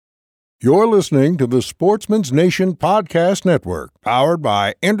You're listening to the Sportsman's Nation Podcast Network, powered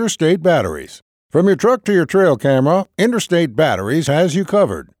by Interstate Batteries. From your truck to your trail camera, Interstate Batteries has you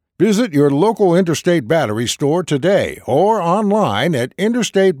covered. Visit your local Interstate Battery store today or online at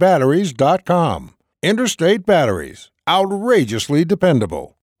interstatebatteries.com. Interstate Batteries, outrageously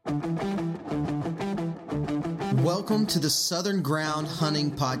dependable. Welcome to the Southern Ground Hunting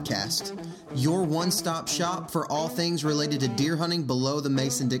Podcast, your one-stop shop for all things related to deer hunting below the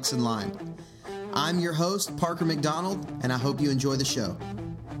Mason-Dixon line. I'm your host, Parker McDonald, and I hope you enjoy the show.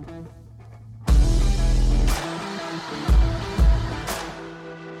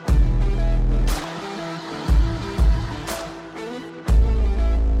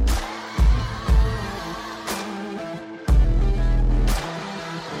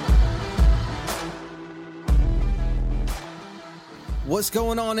 What's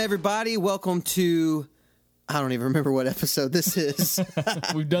going on, everybody? Welcome to, I don't even remember what episode this is.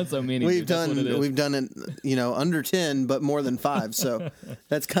 We've done so many. We've done it, under 10, but more than 5. So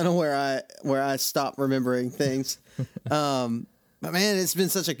that's kind of where I stop remembering things. But man, it's been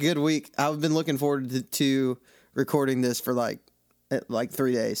such a good week. I've been looking forward to recording this for like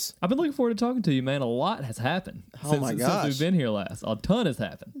 3 days. I've been looking forward to talking to you, man. A lot has happened since we've been here last. A ton has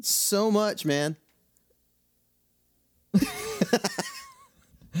happened. So much, man.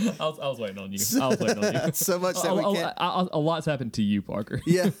 I was waiting on you. So much that we can't. A lot's happened to you, Parker.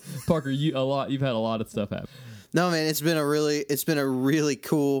 Yeah, Parker, you've had a lot of stuff happen. No, man, it's been a really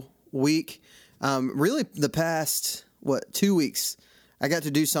cool week. Really, the past 2 weeks, I got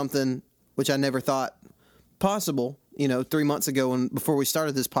to do something which I never thought possible. 3 months ago, before we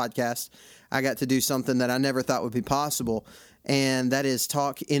started this podcast, I got to do something that I never thought would be possible, and that is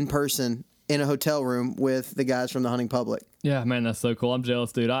talk in person in a hotel room with the guys from the Hunting Public. Yeah, man, that's so cool. I'm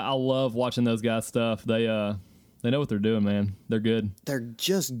jealous, dude. I love watching those guys' stuff. They know what they're doing, man. They're good. They're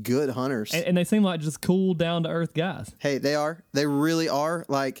just good hunters. And they seem like just cool, down-to-earth guys. Hey, they are. They really are.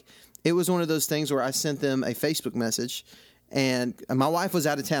 Like, it was one of those things where I sent them a Facebook message, and my wife was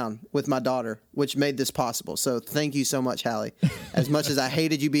out of town with my daughter, which made this possible. So thank you so much, Hallie. As much as I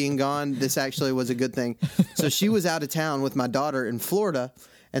hated you being gone, this actually was a good thing. So she was out of town with my daughter in Florida,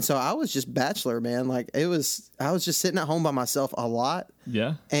 and so I was just bachelor, man. I was just sitting at home by myself a lot.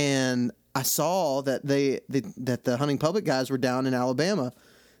 Yeah. And I saw that that the Hunting Public guys were down in Alabama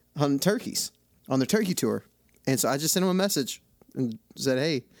hunting turkeys on their turkey tour. And so I just sent them a message and said,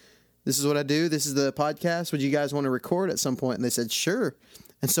 "Hey, this is what I do. This is the podcast. Would you guys want to record at some point?" And they said, "Sure."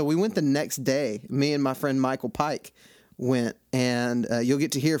 And so we went the next day. Me and my friend Michael Pike went, and you'll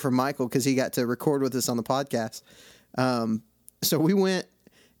get to hear from Michael because he got to record with us on the podcast. So we went.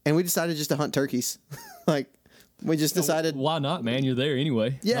 And we decided just to hunt turkeys. We just decided. Why not, man? You're there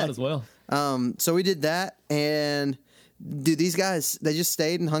anyway. Yeah. Might as well. So we did that. And, dude, these guys, they just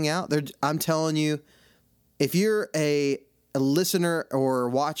stayed and hung out. I'm telling you, if you're a listener or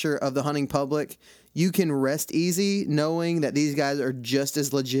watcher of the Hunting Public, you can rest easy knowing that these guys are just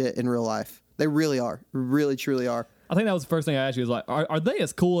as legit in real life. They really are. Really, truly are. I think that was the first thing I asked you was like, are they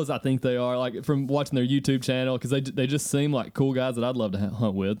as cool as I think they are? Like from watching their YouTube channel, because they just seem like cool guys that I'd love to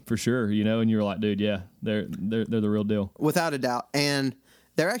hunt with for sure, And you were like, dude, yeah, they're the real deal, without a doubt. And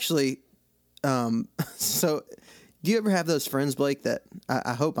they're actually, so do you ever have those friends, Blake? That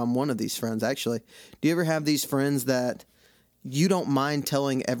I hope I'm one of these friends. Actually, do you ever have these friends that you don't mind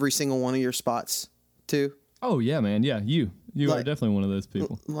telling every single one of your spots to? Oh yeah, man, yeah, you are definitely one of those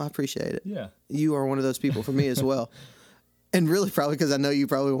people. Well, I appreciate it. Yeah. You are one of those people for me as well. And really probably because I know you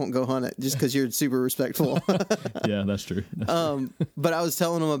probably won't go hunt it just because you're super respectful. Yeah, that's true. But I was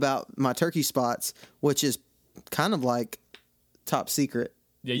telling them about my turkey spots, which is kind of like top secret.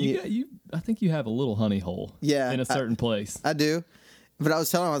 Yeah, I think you have a little honey hole in a certain place. I do. But I was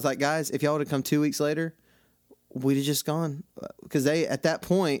telling them, I was like, guys, if y'all would have come 2 weeks later, we'd have just gone. Because at that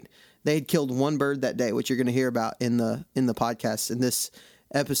point, they had killed one bird that day, which you're going to hear about in the podcast in this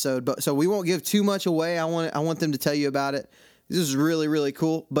episode. But so we won't give too much away. I want them to tell you about it. This is really, really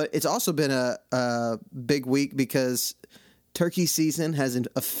cool. But it's also been a big week because turkey season has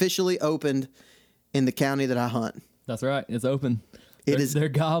officially opened in the county that I hunt. That's right. It's open. They're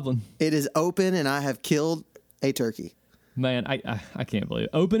gobbling. It is open, and I have killed a turkey. Man, I can't believe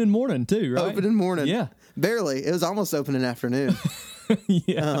it. Open in morning too, right? Open in morning. Yeah. Barely. It was almost open in afternoon.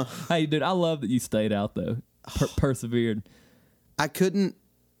 Yeah. Hey, dude, I love that you stayed out, though. Persevered. I couldn't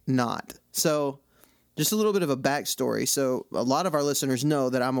not. So, just a little bit of a backstory. So, a lot of our listeners know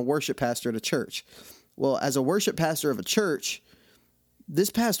that I'm a worship pastor at a church. Well, as a worship pastor of a church, this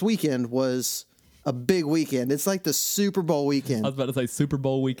past weekend was a big weekend. It's like the Super Bowl weekend. I was about to say Super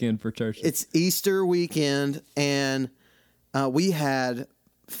Bowl weekend for churches. It's Easter weekend, and we had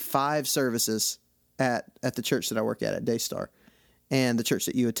 5 services at the church that I work at Daystar, and the church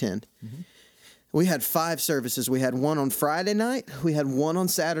that you attend. Mm-hmm. We had 5 services. We had one on Friday night, we had one on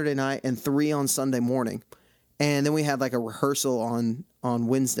Saturday night, and 3 on Sunday morning. And then we had like a rehearsal on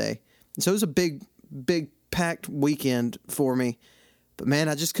Wednesday. And so it was a big packed weekend for me. But man,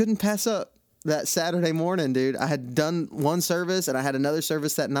 I just couldn't pass up that Saturday morning, dude. I had done one service and I had another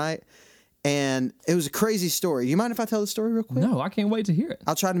service that night. And it was a crazy story. You mind if I tell the story real quick? No, I can't wait to hear it.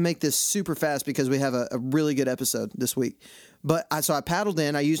 I'll try to make this super fast because we have a really good episode this week. But so I paddled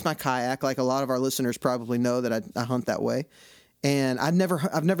in. I used my kayak, like a lot of our listeners probably know that I hunt that way. And I've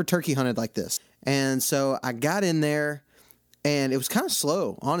never turkey hunted like this. And so I got in there, and it was kind of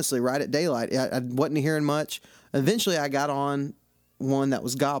slow, honestly, right at daylight. I wasn't hearing much. Eventually, I got on one that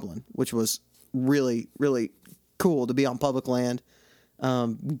was gobbling, which was really, really cool to be on public land.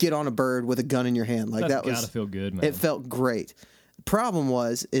 Get on a bird with a gun in your hand. Like that was gotta feel good, man. It felt great. The problem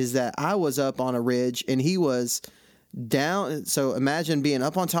is that I was up on a ridge and he was down. So imagine being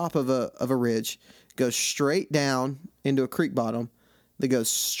up on top of a ridge, goes straight down into a creek bottom, that goes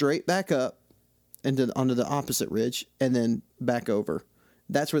straight back up onto the opposite ridge, and then back over.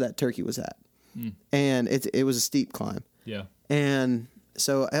 That's where that turkey was at, and it was a steep climb. Yeah, and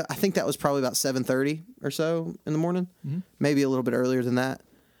so I think that was probably about 7:30 or so in the morning, maybe a little bit earlier than that.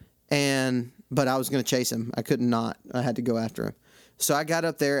 But I was going to chase him. I could not. I had to go after him. So I got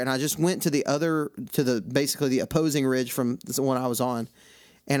up there and I just went to basically the opposing ridge from the one I was on.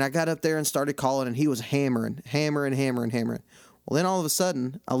 And I got up there and started calling, and he was hammering. Well, then all of a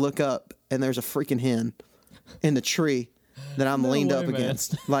sudden I look up and there's a freaking hen in the tree that I'm leaned up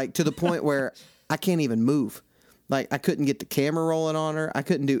against, like to the point where I can't even move. Like I couldn't get the camera rolling on her. I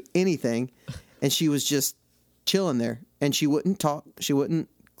couldn't do anything. And she was just chilling there, and she wouldn't talk. She wouldn't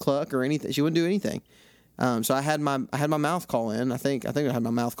cluck or anything. She wouldn't do anything. So I had my mouth call in. I think I had my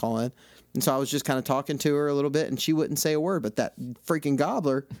mouth call in. And so I was just kind of talking to her a little bit, and she wouldn't say a word. But that freaking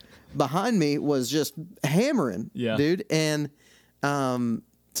gobbler behind me was just hammering, dude. And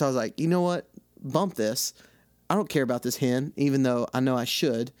so I was like, you know what? Bump this. I don't care about this hen, even though I know I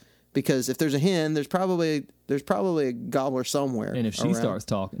should, because if there's a hen, there's probably a gobbler somewhere. And if she starts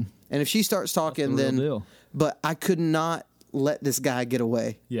talking, then deal. But I could not let this guy get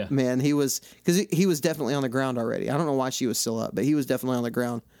away. Yeah, man, he was definitely on the ground already. I don't know why she was still up, but he was definitely on the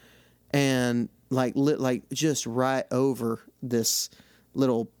ground, and like just right over this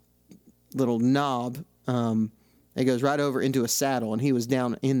little knob. It goes right over into a saddle, and he was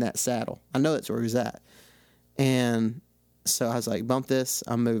down in that saddle. I know that's where he was at. And so I was like, bump this,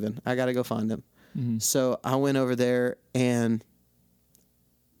 I'm moving. I got to go find him. Mm-hmm. So I went over there, and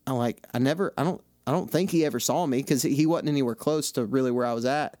I don't think he ever saw me, because he wasn't anywhere close to really where I was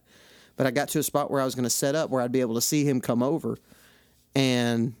at. But I got to a spot where I was going to set up where I'd be able to see him come over.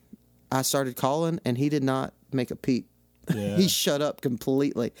 And I started calling, and he did not make a peep. Yeah. He shut up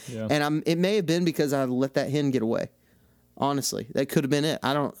completely. Yeah. And it may have been because I let that hen get away. Honestly, that could have been it.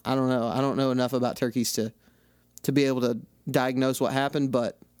 I don't know. I don't know enough about turkeys to be able to diagnose what happened.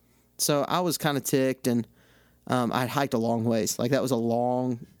 But so I was kind of ticked, and I hiked a long ways. Like that was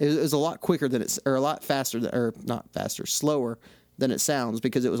it was a lot quicker than or a lot faster slower than it sounds,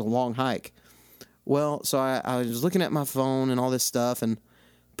 because it was a long hike. Well, so I was looking at my phone and all this stuff, and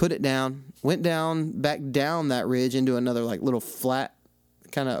put it down, went back down that ridge into another like little flat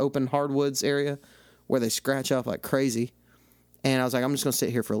kind of open hardwoods area where they scratch up like crazy. And I was like, I'm just going to sit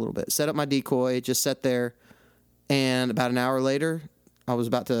here for a little bit. Set up my decoy, just sat there. And about an hour later, I was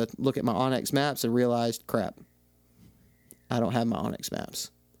about to look at my Onyx maps and realized, crap, I don't have my Onyx maps.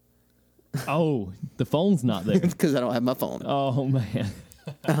 Oh, the phone's not there. Because I don't have my phone. Oh, man.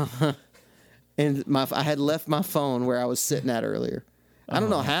 And I had left my phone where I was sitting at earlier. I don't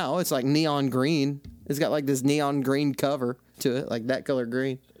know how. It's like neon green. It's got like this neon green cover to it, like that color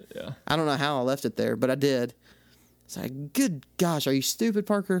green. Yeah. I don't know how I left it there, but I did. It's like, good gosh, are you stupid,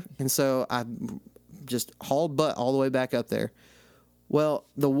 Parker? And so I just hauled butt all the way back up there. Well,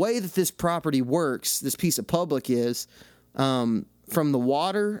 the way that this property works, this piece of public is, from the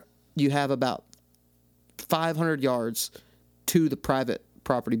water, you have about 500 yards to the private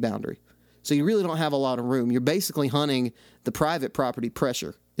property boundary. So you really don't have a lot of room. You're basically hunting the private property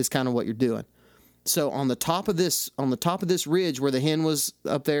pressure is kind of what you're doing. So on the top of this ridge where the hen was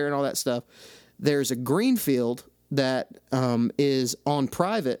up there and all that stuff, there's a green field that is on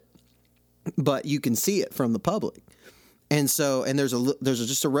private, but you can see it from the public. And so there's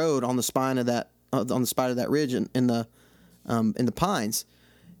just a road on the spine of that ridge in the pines.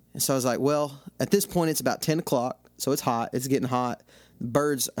 And so I was like, well, at this point it's about 10 o'clock, so it's hot. It's getting hot.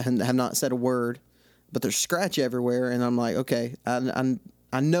 Birds have not said a word, but there's scratch everywhere. And I'm like, okay, I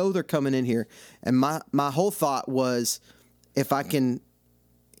I know they're coming in here. And my whole thought was, if I can,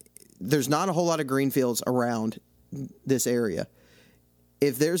 there's not a whole lot of green fields around this area.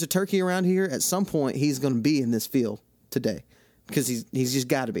 If there's a turkey around here, at some point he's going to be in this field today, because he's just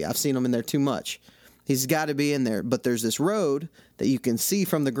got to be. I've seen him in there too much. He's got to be in there. But there's this road that you can see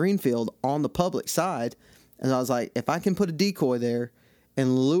from the green field on the public side. And I was like, if I can put a decoy there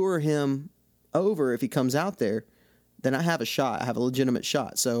and lure him over if he comes out there, then I have a shot. I have a legitimate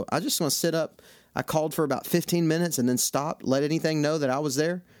shot. So I just want to sit up. I called for about 15 minutes and then stopped, let anything know that I was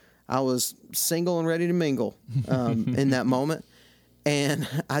there. I was single and ready to mingle in that moment. And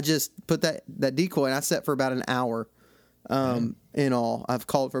I just put that decoy, and I set for about an hour in all. I've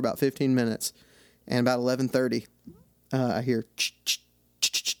called for about 15 minutes. And about 11:30, I hear,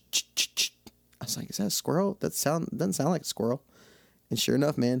 I was like, is that a squirrel? Doesn't sound like a squirrel. And sure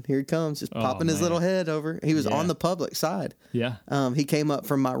enough, man, here he comes, just popping his little head over. He was on the public side. Yeah. He came up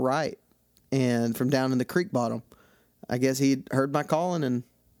from my right and from down in the creek bottom. I guess he'd heard my calling and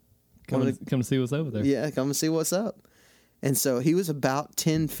come to see what's over there. Yeah, come and see what's up. And so he was about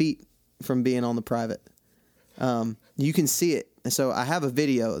 10 feet from being on the private. You can see it. And so I have a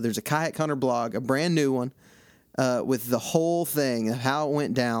video. There's a Kayak Hunter blog, a brand new one, with the whole thing, how it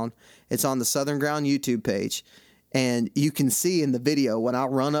went down. It's on the Southern Ground YouTube page. And you can see in the video, when I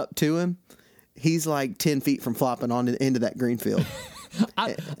run up to him, he's like 10 feet from flopping into that green field.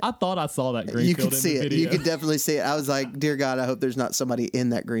 I thought I saw that green you field could see in the it. video. You could definitely see it. I was like, dear God, I hope there's not somebody in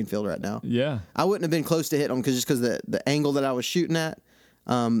that green field right now. Yeah. I wouldn't have been close to hit them because the angle that I was shooting at,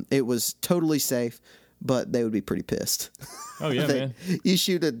 it was totally safe, but they would be pretty pissed. Oh, yeah, man. You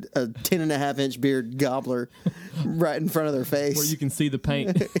shoot a 10.5-inch beard gobbler right in front of their face. Where you can see the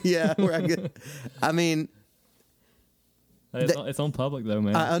paint. Yeah. I mean... It's on public, though,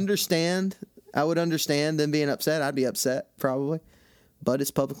 man. I understand. I would understand them being upset. I'd be upset, probably. But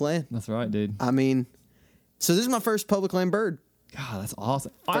it's public land. That's right, dude. I mean, so this is my first public land bird. God, that's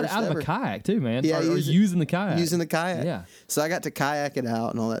awesome. First Out of ever. a kayak, too, man. Yeah, or using the kayak. Using the kayak. Yeah. So I got to kayak it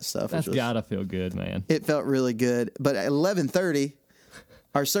out and all that stuff. That's got to feel good, man. It felt really good. But at 11:30,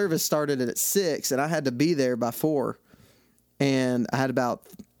 our service started at 6, and I had to be there by 4. And I had about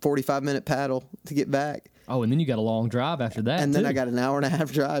 45-minute paddle to get back. Oh, and then you got a long drive after that, And then too. I got an hour and a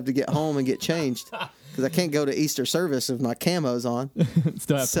half drive to get home and get changed because I can't go to Easter service with my camos on.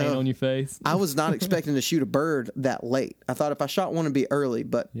 Still have paint on your face. I was not expecting to shoot a bird that late. I thought if I shot one, it'd be early,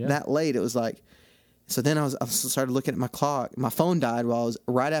 but that late, it was like. So then I started looking at my clock. My phone died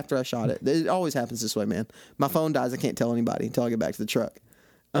right after I shot it. It always happens this way, man. My phone dies. I can't tell anybody until I get back to the truck.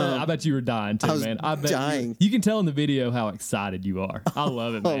 I bet you were dying, too, I was man. I bet dying. You can tell in the video how excited you are. I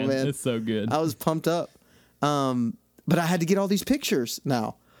love it, man. Man. It's so good. I was pumped up. But I had to get all these pictures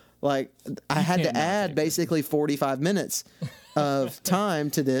now. Like, I had to can't not add take basically 45 minutes of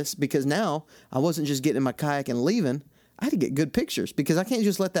time to this because now I wasn't just getting in my kayak and leaving. I had to get good pictures because I can't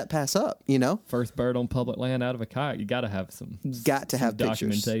just let that pass up, you know? First bird on public land out of a kayak. You got to have some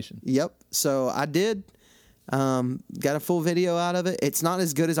Documentation. pictures. Yep. So I did. Got a full video out of it. It's not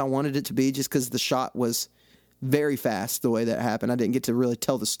as good as I wanted it to be just because the shot was very fast the way that happened. I didn't get to really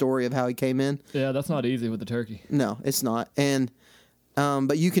tell the story of how he came in. Yeah, that's not easy with the turkey. No, it's not. And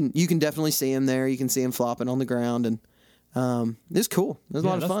but you can definitely see him there. You can see him flopping on the ground, and it's cool. It was a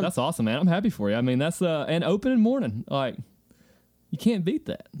lot of fun. That's awesome, man. I'm happy for you. I mean, that's an opening morning. Like, you can't beat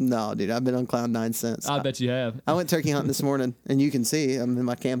that. No, dude, I've been on cloud 9 since. I bet you have. I went turkey hunting this morning, and you can see I'm in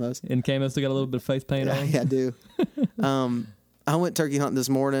my camos. And camo still got a little bit of face paint on. Yeah, I do. I went turkey hunting this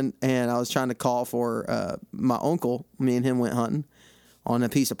morning, and I was trying to call for my uncle. Me and him went hunting on a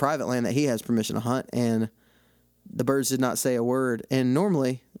piece of private land that he has permission to hunt, and the birds did not say a word. And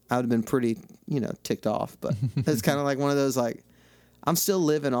normally, I would have been pretty, ticked off. But it's kind of like one of those, like, I'm still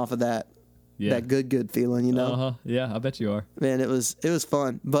living off of that good feeling, Yeah, I bet you are. Man, it was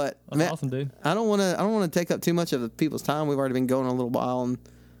fun. But That's man, awesome, dude. I don't want to take up too much of people's time. We've already been going a little while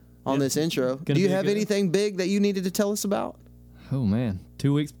on this intro. Do you have anything big that you needed to tell us about? Oh man,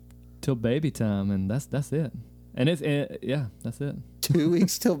 2 weeks till baby time, and that's it. And that's it. 2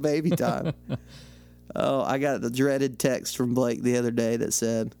 weeks till baby time. Oh, I got the dreaded text from Blake the other day that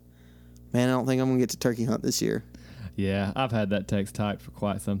said, "Man, I don't think I'm gonna get to turkey hunt this year." Yeah, I've had that text typed for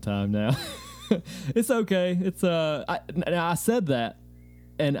quite some time now. It's okay. It's I said that,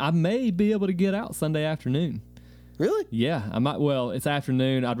 and I may be able to get out Sunday afternoon. Really? Yeah, I might. Well, it's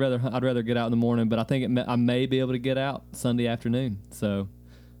afternoon. I'd rather get out in the morning, but I think I may be able to get out Sunday afternoon. So,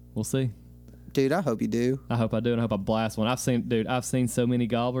 we'll see. Dude, I hope you do. I hope I do, and I hope I blast one. I've seen so many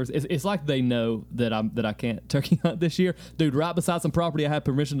gobblers. It's like they know that I can't turkey hunt this year. Dude, right beside some property I had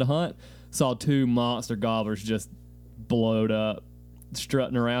permission to hunt, saw 2 monster gobblers just blowed up.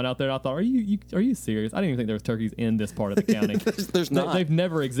 strutting around out there. I thought, are you serious? I didn't even think there was turkeys in this part of the county. There's not. They've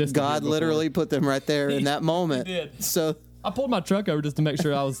never existed. God here literally put them right there in that moment. He did. So I pulled my truck over just to make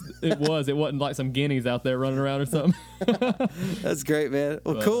sure it wasn't like some guineas out there running around or something. that's great, man.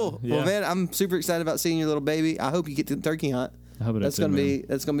 Well, cool. yeah. Well, man, I'm super excited about seeing your little baby. I hope you get to the turkey hunt. I hope it That's is too, gonna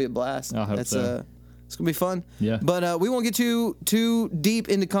man. be a blast. I hope so. It's gonna be fun. Yeah. But we won't get too deep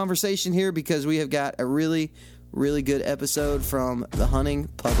into conversation here because we have got a really, really good episode from the hunting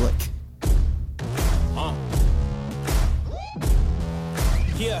public.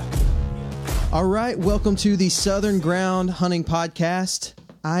 Yeah. All right, welcome to the Southern Ground Hunting Podcast.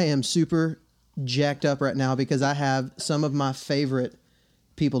 I am super jacked up right now because I have some of my favorite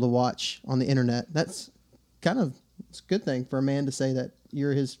people to watch on the internet. That's it's a good thing for a man to say that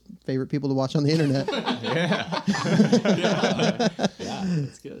you're his favorite people to watch on the internet. Yeah,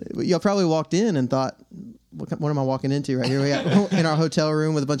 that's good. Y'all probably walked in and thought, what am I walking into right here? We got in our hotel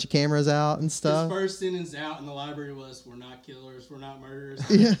room with a bunch of cameras out and His stuff. first sentence out in the library was, "We're not killers, we're not murderers."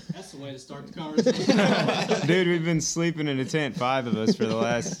 Yeah. That's the way to start the conversation. Dude, we've been sleeping in a tent, 5 of us, for the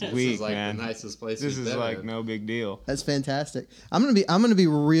last This week, is like man. the nicest place This we've is been like in. no big deal. That's fantastic. I'm gonna be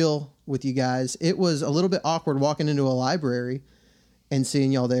real with you guys. It was a little bit awkward walking into a library and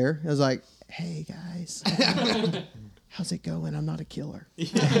seeing y'all there. I was like, "Hey guys, how's it going? I'm not a killer."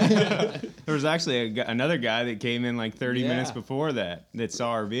 There was actually another guy that came in like 30 Yeah. minutes before that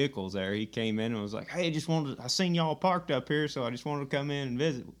saw our vehicles there. He came in and was like, "Hey, I seen y'all parked up here, so I just wanted to come in and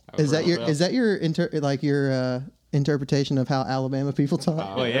visit." Is that your interpretation of how Alabama people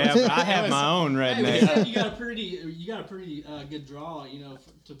talk? Well, yeah, but I have my own redneck. you got a pretty good draw,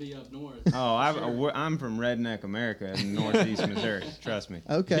 to be up north. Oh, I'm from Redneck America in northeast Missouri. Trust me.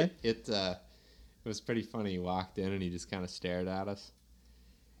 Okay. It was pretty funny. He walked in and he just kind of stared at us.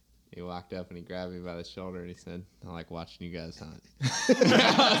 He walked up and he grabbed me by the shoulder and he said, "I like watching you guys hunt."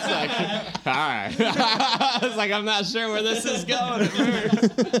 I was like, all right. I was like, I'm not sure where this is going at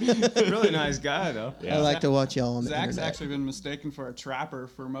first. Really nice guy, though. I like to watch y'all on the Zach's internet. actually been mistaken for a trapper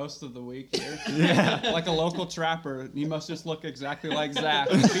for most of the week here. Yeah. Like a local trapper. He must just look exactly like Zach.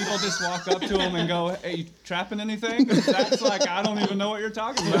 People just walk up to him and go, "Hey, you trapping anything?" Zach's like, "I don't even know what you're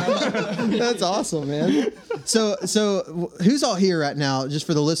talking about." That's awesome, man. So who's all here right now? Just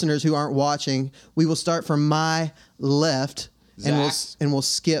for the listeners who aren't watching, we will start from my left, and Zach. we'll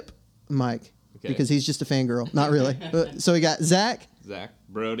skip Mike Okay. because he's just a fangirl. Not really. So we got Zach Zach,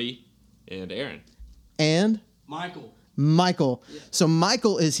 Brody, and Aaron. and Michael. Michael. So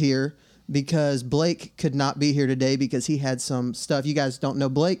Michael is here because Blake could not be here today because he had some stuff. You guys don't know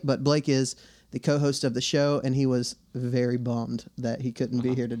Blake, but Blake is the co-host of the show, and he was very bummed that he couldn't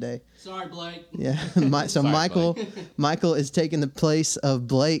be here today. Sorry, Blake. Yeah. So Sorry, Michael is taking the place of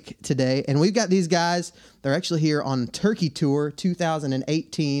Blake today, and we've got these guys. They're actually here on Turkey Tour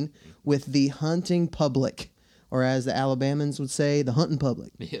 2018 with the hunting public, or as the Alabamans would say, the hunting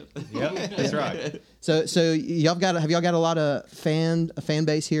public. Yep. Yep, that's right. So have y'all got a lot of a fan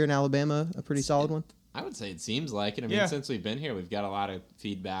base here in Alabama? A pretty solid one. I would say it seems like it. I mean, Yeah. since we've been here, we've got a lot of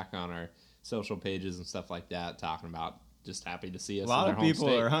feedback on our social pages and stuff like that, talking about just happy to see us. A lot in of our home people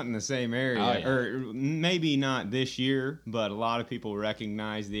state. are hunting the same area, Oh, yeah. or maybe not this year, but a lot of people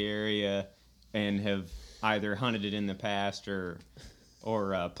recognize the area and have either hunted it in the past or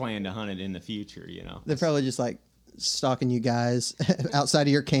plan to hunt it in the future. They're probably just like stalking you guys outside of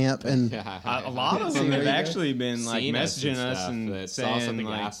your camp, and A lot of them have actually been like Seen messaging us stuff, and that saw us at saying the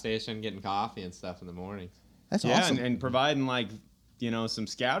like, gas station getting coffee and stuff in the morning. that's yeah, awesome. and providing like some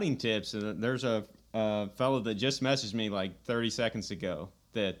scouting tips. There's a fellow that just messaged me like 30 seconds ago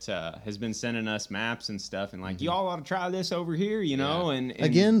that has been sending us maps and stuff, and like, y'all ought to try this over here, and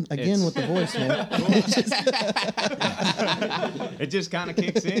Again it's- with the voice, man. it just kind of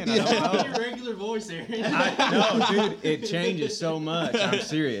kicks in. I don't know. Your regular voice, Aaron. No, dude, it changes so much. I'm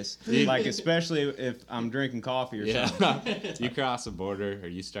serious. Like, especially if I'm drinking coffee or something. Yeah, you cross a border or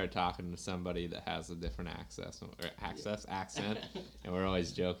you start talking to somebody that has a different accent, and we're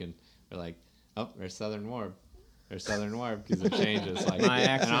always joking. We're like, "Oh, there's Southern Warb." There's Southern Warb because it changes. Like My in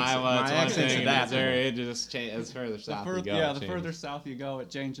accent's- Iowa, my it's one accent's thing. In adaptable. Missouri, it just changes. As further south you go, Yeah, it the changes. further south you go, it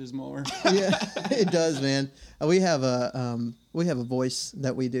changes more. Yeah, it does, man. We have a voice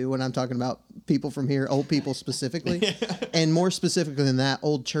that we do when I'm talking about people from here, old people specifically, and more specifically than that,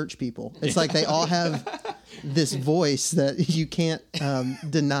 old church people. It's like they all have this voice that you can't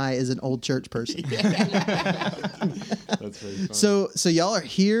deny is an old church person. That's pretty funny. So y'all are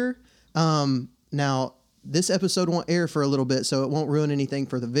here now. This episode won't air for a little bit, so it won't ruin anything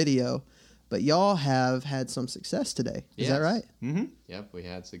for the video. But y'all have had some success today. Is that Yes. right? Yep, we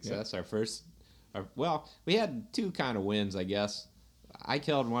had success. We had two kind of wins, I guess. I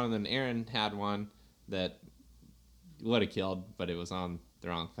killed one, and then Aaron had one that would have killed, but it was on the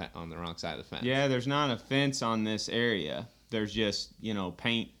wrong side of the fence. Yeah, there's not a fence on this area. There's just,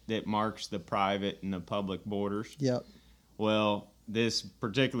 paint that marks the private and the public borders. Yep. Well, this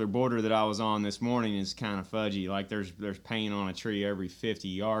particular border that I was on this morning is kind of fudgy. Like there's paint on a tree every 50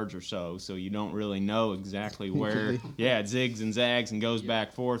 yards or so you don't really know exactly where. Yeah, it zigs and zags and goes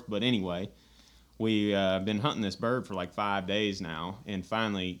back forth. But anyway, we been hunting this bird for like 5 days now, and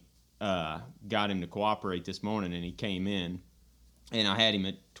finally got him to cooperate this morning, and he came in, and I had him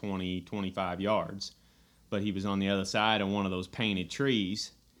at 20, 25 yards, but he was on the other side of one of those painted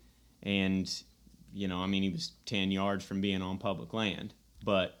trees, and he was 10 yards from being on public land.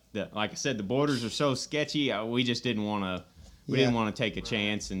 But like I said, the borders are so sketchy. We just didn't want to. We didn't want to take a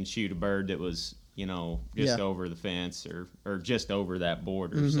chance and shoot a bird that was, just over the fence or just over that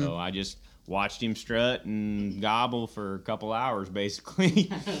border. Mm-hmm. So I just watched him strut and gobble for a couple hours, basically.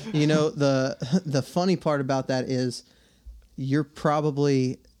 The funny part about that is you're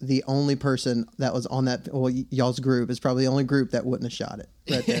probably the only person that was on that. Well, y'all's group is probably the only group that wouldn't have shot it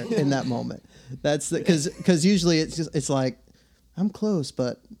right there in that moment. That's because usually it's like I'm close,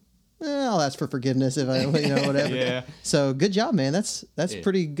 but I'll ask for forgiveness if I whatever. Yeah. So good job, man. That's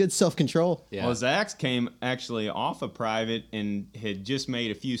pretty good self-control. Yeah. Well, Zach's came actually off of private and had just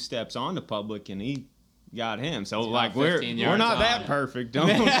made a few steps onto public, and he got him. So like we're not that perfect. Don't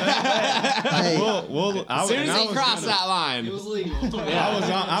Hey, As soon as he crossed that line, It was legal.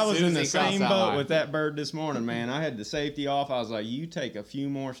 I was in the same boat line. with that bird this morning, man. I had the safety off. I was like, you take a few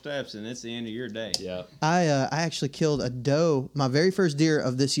more steps and it's the end of your day. Yeah. I actually killed a doe, my very first deer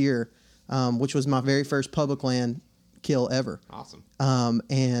of this year, which was my very first public land kill ever. Awesome.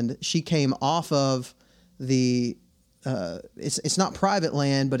 And she came off of the it's not private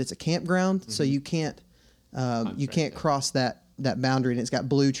land, but it's a campground, so you can't cross that boundary, and it's got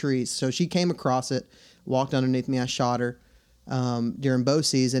blue trees. So she came across it, walked underneath me. I shot her during bow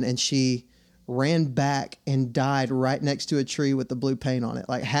season, and she ran back and died right next to a tree with the blue paint on it.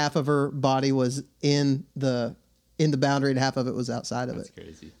 Like half of her body was in the boundary, and half of it was outside of That's it.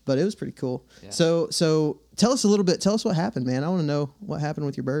 crazy. But it was pretty cool. Yeah. So tell us a little bit. Tell us what happened, man. I want to know what happened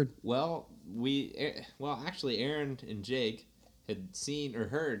with your bird. Well, actually, Aaron and Jake had seen or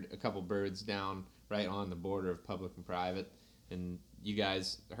heard a couple birds down right on the border of public and private, and you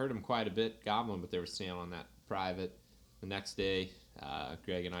guys heard them quite a bit gobbling, but they were staying on that private. The next day,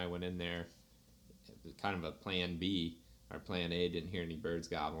 Greg and I went in there. It was kind of a plan B. Our plan A didn't hear any birds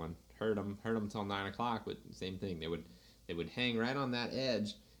gobbling. Heard them till 9 o'clock, but same thing. They would hang right on that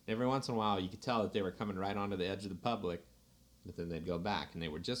edge. And every once in a while, you could tell that they were coming right onto the edge of the public, but then they'd go back, and they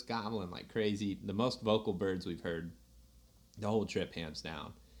were just gobbling like crazy. The most vocal birds we've heard the whole trip, hands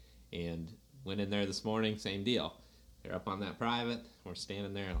down. And went in there this morning, same deal. They're up on that private. We're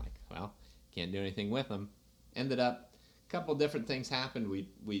standing there like, well, can't do anything with them. Ended up, a couple different things happened.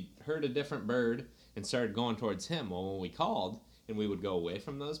 We heard a different bird and started going towards him. Well, when we called and we would go away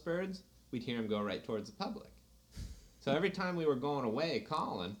from those birds, we'd hear them go right towards the public. So every time we were going away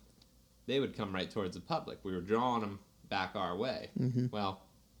calling, they would come right towards the public. We were drawing them back our way. Mm-hmm. Well,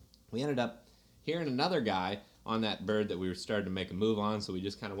 we ended up hearing another guy on that bird that we were starting to make a move on, so we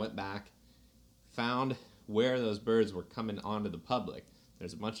just kind of went back, found where those birds were coming onto the public.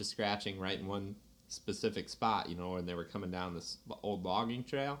 There's a bunch of scratching right in one specific spot, when they were coming down this old logging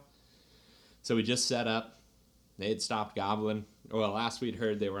trail. So we just set up. They had stopped gobbling. Well, last we'd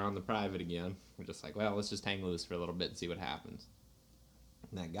heard they were on the private again. We're just like, well, let's just hang loose for a little bit and see what happens.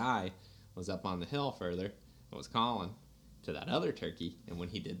 And that guy was up on the hill further and was calling to that other turkey, and when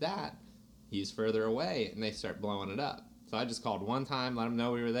he did that, he's further away, and they start blowing it up. So I just called one time, let him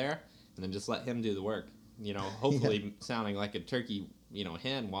know we were there, and then just let him do the work. Hopefully sounding like a turkey,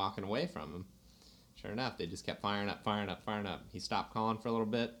 hen walking away from him. Sure enough, they just kept firing up. He stopped calling for a little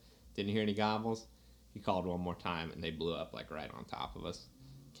bit, didn't hear any gobbles. He called one more time, and they blew up like right on top of us.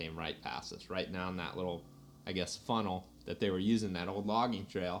 Came right past us, right down that little, funnel that they were using, that old logging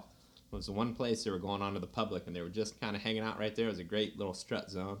trail. It was the one place they were going onto the public, and they were just kind of hanging out right there. It was a great little strut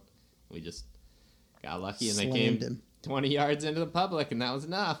zone. We just got lucky, and they came 20 yards into the public, and that was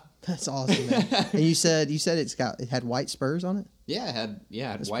enough. That's awesome, man. And you said it had white spurs on it? Yeah, it had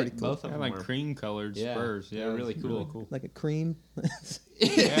white, cool. both of them like were cream colored spurs. Yeah, they're really cool. Like a cream?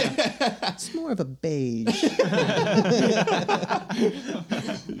 Yeah. It's more of a beige.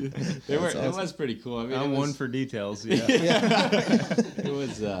 It was pretty cool. I mean, I'm one for details. Yeah. It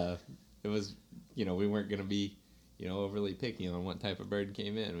was we weren't going to be, overly picky on what type of bird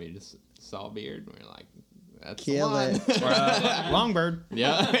came in. We just saw a beard, and we were like, that's Kill the one. Longbird.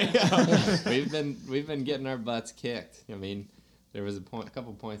 Yeah. We've been getting our butts kicked. I mean, there was a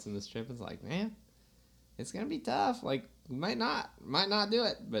couple points in this trip. It's like, man, it's gonna be tough. Like, we might not do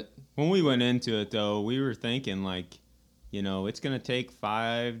it. But when we went into it, though, we were thinking like, it's gonna take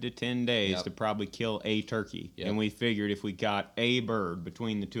 5 to 10 days to probably kill a turkey, and we figured if we got a bird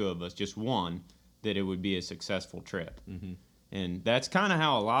between the two of us, just one, that it would be a successful trip. Mm-hmm. And that's kind of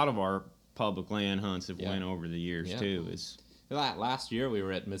how a lot of our public land hunts have went over the years too. Is last year we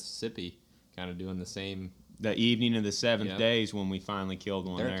were at Mississippi, kind of doing the same. The evening of the 7th day is when we finally killed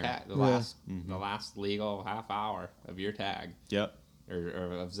one there. The last legal half hour of your tag. Yep.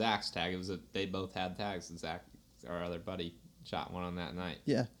 Or of Zach's tag. It was they both had tags, and Zach, our other buddy, shot one on that night.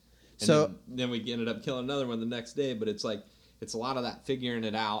 Yeah. And so then we ended up killing another one the next day. But it's like it's a lot of that figuring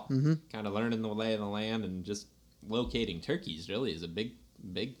it out, kind of learning the lay of the land, and just locating turkeys. Really is a big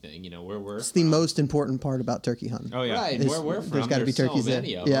thing. Where we're it's the most important part about turkey hunting. Oh yeah. Right. Where we're from, there's got to be turkeys so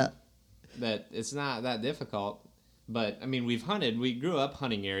many there. of them that it's not that difficult. But I mean, we grew up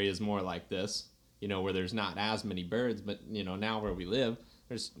hunting areas more like this, where there's not as many birds. But now where we live,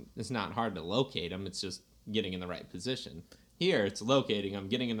 it's not hard to locate them. It's just getting in the right position. Here, it's locating them,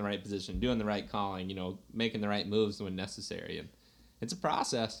 getting in the right position, doing the right calling, making the right moves when necessary, and it's a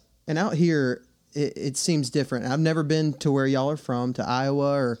process. And out here, it seems different. I've never been to where y'all are from, to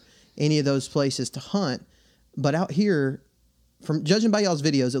Iowa or any of those places to hunt, but out here, from judging by y'all's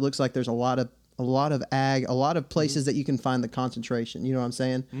videos, it looks like there's a lot of ag, a lot of places that you can find the concentration. You know what I'm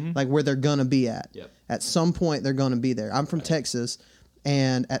saying? Mm-hmm. Like where they're gonna be at. Yep. At some point, they're gonna be there. I'm from Texas,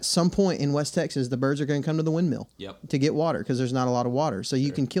 and at some point in West Texas, the birds are gonna come to the windmill to get water because there's not a lot of water. So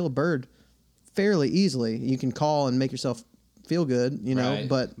you can kill a bird fairly easily. You can call and make yourself feel good,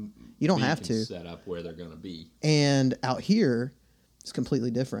 but you don't have to set up where they're gonna be. And out here, it's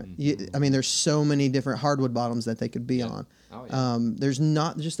completely different. Mm-hmm. There's so many different hardwood bottoms that they could be on. Oh, yeah. There's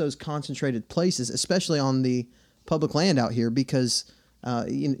not just those concentrated places, especially on the public land out here, because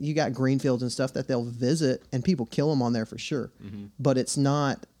you got green fields and stuff that they'll visit, and people kill them on there for sure. Mm-hmm. But it's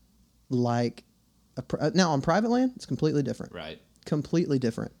not like now on private land, it's completely different. Right. Completely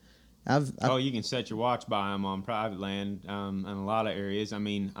different. You can set your watch by them on private land in a lot of areas. I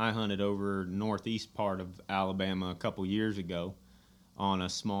mean, I hunted over northeast part of Alabama a couple years ago on a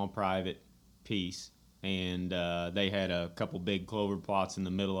small private piece, and they had a couple big clover plots in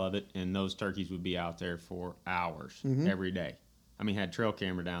the middle of it, and those turkeys would be out there for hours every day. I mean, had trail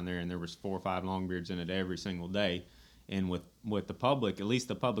camera down there, and there was 4 or 5 longbeards in it every single day. And with the public, at least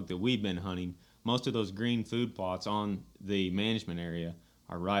the public that we've been hunting, most of those green food plots on the management area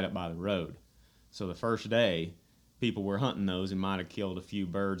are right up by the road. So the first day, people were hunting those and might have killed a few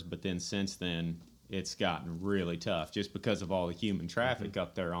birds, but then since then, it's gotten really tough just because of all the human traffic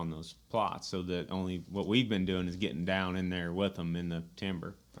up there on those plots. So that only what we've been doing is getting down in there with them in the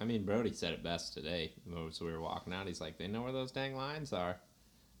timber. I mean, Brody said it best today. So we were walking out. He's like, they know where those dang lines are.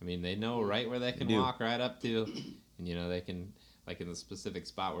 I mean, they know right where they can walk right up to. And, they can, like in the specific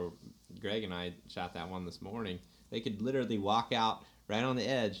spot where Greg and I shot that one this morning, they could literally walk out right on the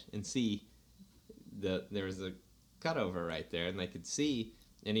edge and see there was a cutover right there, and they could see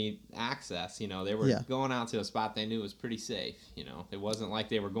any access. They were going out to a spot they knew was pretty safe. It wasn't like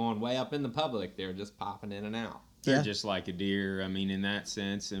they were going way up in the public. They were just popping in and out. They're just like a deer. I mean, in that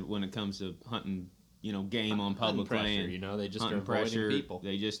sense, and when it comes to hunting, game on public land, they just are avoiding pressure, people.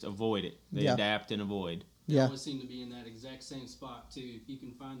 They just avoid it. They adapt and avoid. They always seem to be in that exact same spot too. If you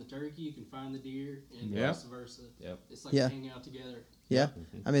can find the turkey, you can find the deer, and vice versa. Yep. It's like they hang out together. Yeah,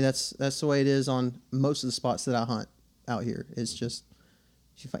 I mean that's the way it is on most of the spots that I hunt out here. It's just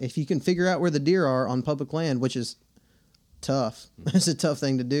if you can figure out where the deer are on public land, which is tough. It's a tough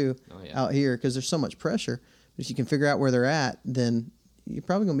thing to do out here because there's so much pressure. But if you can figure out where they're at, then you're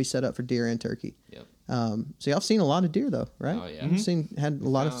probably going to be set up for deer and turkey. Yep. So y'all seen a lot of deer though, right? Oh yeah. Had a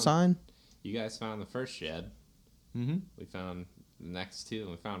lot of sign. You guys found the first shed. Mm-hmm. We found the next two,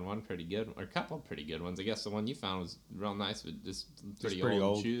 and we found one pretty good, or a couple of pretty good ones. I guess the one you found was real nice, but just pretty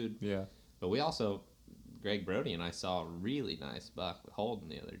old and chewed. Yeah. But we also, Greg Brody and I saw a really nice buck with Holden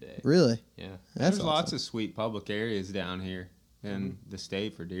the other day. Really? Yeah. There's awesome. Lots of sweet public areas down here in the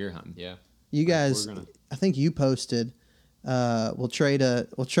state for deer hunting. Yeah. You guys, I think you posted, we'll trade a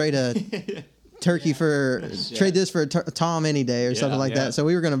turkey for trade this for a Tom any day or something like that. So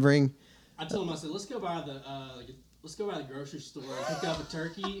we were going to bring. I told him, I said, let's go by the grocery store and pick up a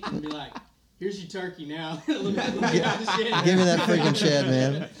turkey and be like, here's your turkey now. Give me that freaking shed,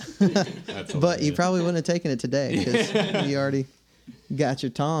 man. But you probably wouldn't have taken it today because you already got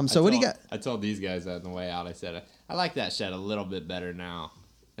your Tom. So what do you got? I told these guys that on the way out. I said, I like that shed a little bit better now.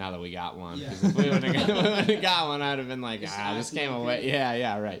 now that we got one. Yeah. 'Cause if we wouldn't have got one, I'd have been like, It's this nice, came no away. kidding.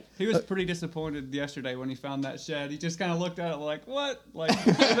 Yeah, right. He was pretty disappointed yesterday when he found that shed. He just kind of looked at it like, what? Like,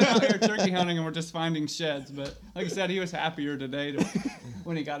 we've been out here turkey hunting and we're just finding sheds. But like I said, he was happier today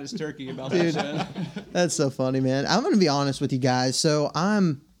when he got his turkey about Dude. that shed. That's so funny, man. I'm going to be honest with you guys. So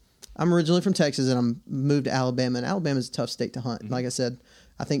I'm originally from Texas and I'm moved to Alabama. And Alabama's a tough state to hunt. Like I said,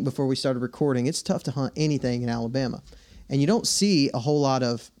 I think before we started recording, it's tough to hunt anything in Alabama. And you don't see a whole lot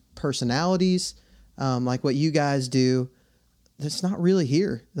of personalities like what you guys do. That's not really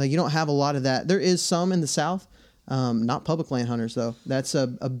here. Like you don't have a lot of that. There is some in the South, not public land hunters though. That's a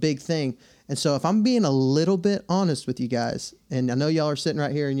big thing. And so if I'm being a little bit honest with you guys, and I know y'all are sitting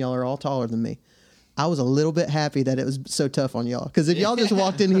right here and y'all are all taller than me, I was a little bit happy that it was so tough on y'all. Because if y'all just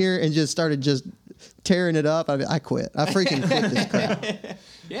walked in here and just started just tearing it up, I quit. I freaking quit this crap.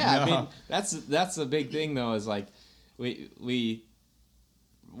 Yeah, I mean that's the big thing though. Is like we're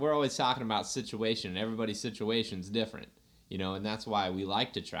always talking about situation. Everybody's situation's different, you know, and that's why we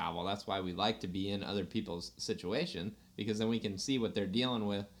like to travel. That's why we like to be in other people's situation, because then we can see what they're dealing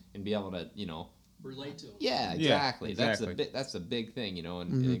with and be able to, you know, relate to them. yeah, exactly. Yeah, exactly. That's a big thing, you know,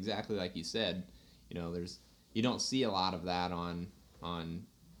 and exactly like you said, you know, you don't see a lot of that on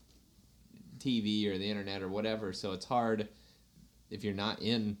TV or the internet or whatever. So it's hard if you're not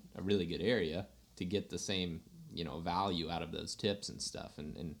in a really good area to get the same, you know, value out of those tips and stuff.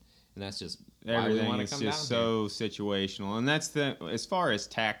 And that's just why we Everything want is to come just down so situational, and that's as far as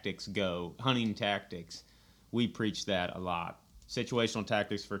tactics go, hunting tactics, we preach that a lot. Situational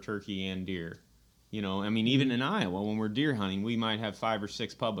tactics for turkey and deer. You know, I mean, even in Iowa, when we're deer hunting, we might have 5 or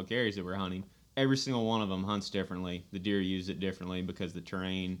 6 public areas that we're hunting. Every single one of them hunts differently. The deer use it differently because the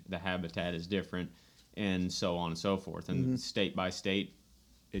terrain, the habitat is different, and so on and so forth. And state by state,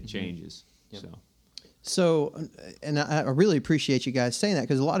 it changes. Yep. So, and I really appreciate you guys saying that,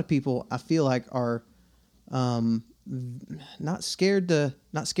 because a lot of people I feel like are not scared to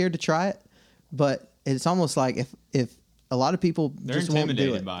try it, but it's almost like if a lot of people They're just won't do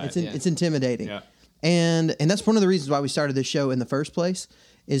intimidated it. by It's it. it's intimidating. Yeah. And that's one of the reasons why we started this show in the first place,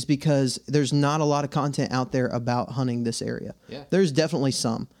 is because there's not a lot of content out there about hunting this area. Yeah. There's definitely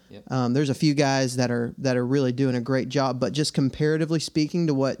some. Yep. There's a few guys that are really doing a great job, but just comparatively speaking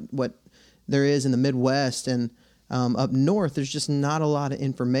to what there is in the Midwest and up north, there's just not a lot of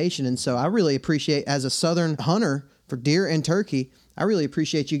information. And so I really appreciate, as a Southern hunter for deer and turkey, I really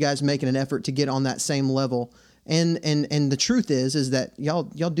appreciate you guys making an effort to get on that same level. And the truth is that y'all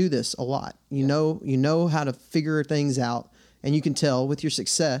do this a lot. You know how to figure things out, and you can tell with your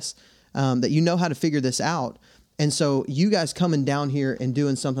success that you know how to figure this out. And so you guys coming down here and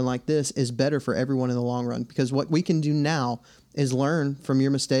doing something like this is better for everyone in the long run, because what we can do now is learn from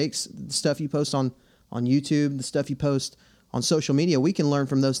your mistakes, the stuff you post on YouTube, the stuff you post on social media. We can learn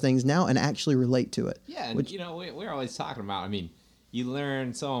from those things now and actually relate to it. Yeah, and you know, we're always talking about, I mean, you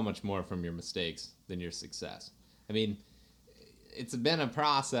learn so much more from your mistakes than your success. I mean, it's been a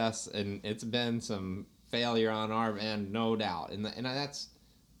process, and it's been some failure on our end, no doubt. And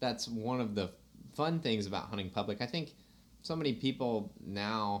that's one of the fun things about hunting public. I think so many people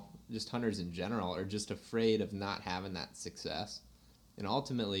now, just hunters in general, are just afraid of not having that success. And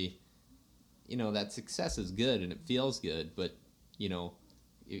ultimately, you know, that success is good and it feels good, but, you know,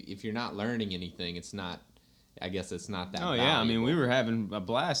 if you're not learning anything, it's not, I guess it's not that Oh, yeah. I mean, valuable. we were having a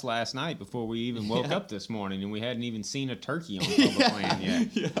blast last night before we even woke up this morning, and we hadn't even seen a turkey on public land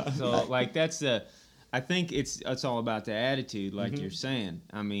yet. Yeah. So, like, I think it's all about the attitude, like you're saying.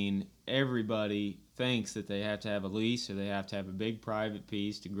 I mean, everybody thinks that they have to have a lease or they have to have a big private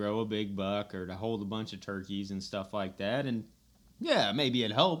piece to grow a big buck or to hold a bunch of turkeys and stuff like that. And, yeah, maybe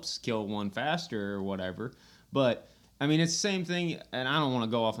it helps kill one faster or whatever. But, I mean, it's the same thing, and I don't want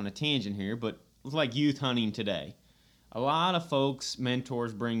to go off on a tangent here, but it's like youth hunting today. A lot of folks,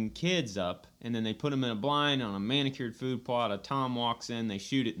 mentors, bring kids up, and then they put them in a blind on a manicured food plot. A tom walks in, they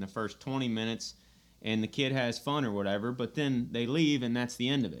shoot it in the first 20 minutes, and the kid has fun or whatever, but then they leave, and that's the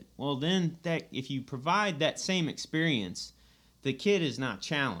end of it. Well, then, if you provide that same experience, the kid is not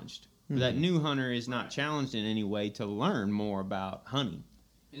challenged. That new hunter is not challenged in any way to learn more about hunting.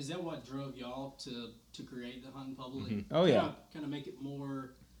 Is that what drove y'all to create the Hunting Public? Oh, yeah. Kind of make it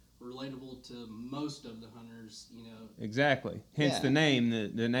more relatable to most of the hunters, you know. Exactly. Hence Yeah. the name.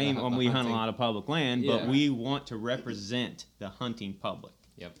 The name. The We hunt a hunting. lot of public land, but Yeah. we want to represent the hunting public.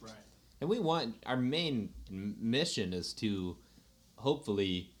 Yep. Right. And we want, our main mission is to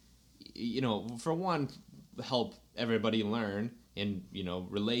hopefully, you know, for one, help everybody learn and, you know,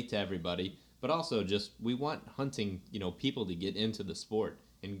 relate to everybody, but also just we want hunting, you know, people to get into the sport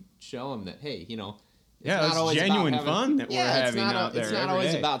and show them that, hey, you know, Yeah, it's genuine fun that we're having out there. It's not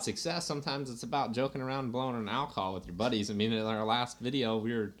always about success. Sometimes it's about joking around and blowing an alcohol with your buddies. I mean, in our last video,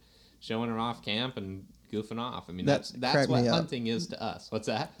 we were showing it off camp and goofing off. I mean, that's what hunting is to us. What's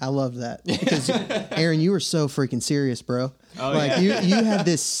that? I love that because Aaron, you were so freaking serious, bro. Oh, like you had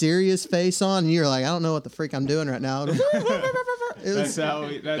this serious face on, and you were like, I don't know what the freak I'm doing right now. That's how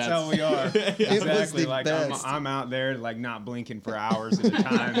we are. Exactly. Like best. I'm out there like not blinking for hours at a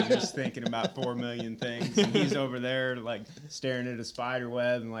time and just thinking about 4 million things, and he's over there like staring at a spider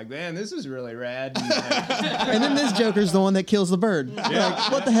web and like, man, this is really rad. And then this Joker's the one that kills the bird. Yeah.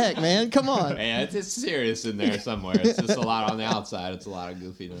 Like, what the heck, man? Come on. Yeah, it's serious in there somewhere. It's just a lot on the outside. It's a lot of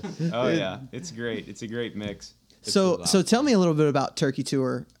goofiness. Oh yeah, it's great. It's a great mix. So tell me a little bit about Turkey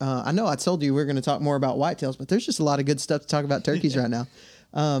Tour. I know I told you we were going to talk more about whitetails, but there's just a lot of good stuff to talk about turkeys right now.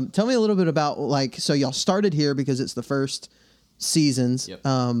 Tell me a little bit about so y'all started here because it's the first seasons. Yep.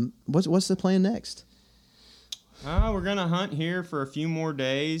 What's the plan next? We're gonna hunt here for a few more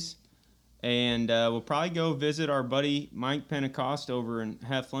days, and we'll probably go visit our buddy Mike Pentecost over in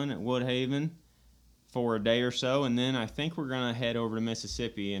Heflin at Woodhaven for a day or so, and then I think we're going to head over to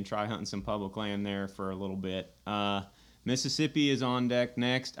Mississippi and try hunting some public land there for a little bit. Mississippi is on deck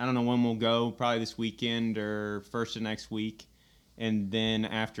next. I don't know when we'll go, probably this weekend or first of next week. And then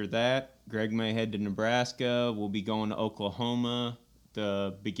after that, Greg may head to Nebraska. We'll be going to Oklahoma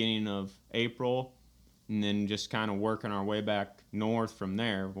the beginning of April, and then just kind of working our way back north from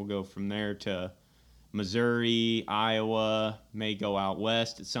there. We'll go from there to Missouri, Iowa, may go out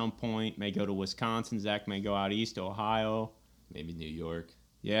west at some point, may go to Wisconsin. Zach may go out east to Ohio. Maybe New York.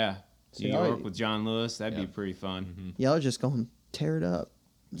 Yeah, New York with John Lewis. That'd be pretty fun. Mm-hmm. Y'all are just going to tear it up.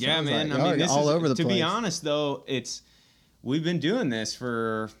 Yeah, man. Like, I mean, this all is, over the to place. be honest, though, we've been doing this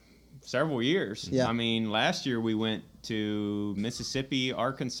for several years. Yeah. I mean, last year we went to Mississippi,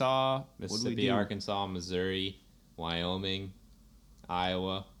 Arkansas. Arkansas, Missouri, Wyoming,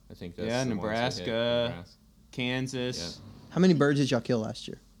 Iowa. I think that's Nebraska, Kansas. Yeah. How many birds did y'all kill last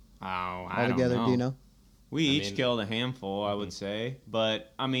year? Oh, I Altogether, don't know. do you know? We each killed a handful, I would say,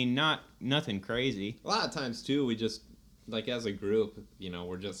 but I mean, nothing crazy. A lot of times too, we just like as a group,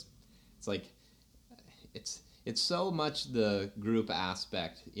 we're just it's so much the group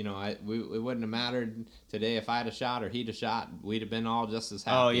aspect. We wouldn't have mattered today if I had a shot or he'd a shot. We'd have been all just as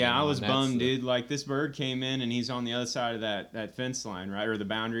happy. Oh yeah, I was bummed, dude. Like this bird came in and he's on the other side of that fence line, right, or the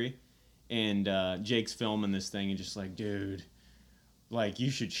boundary, and Jake's filming this thing and just like, dude, like you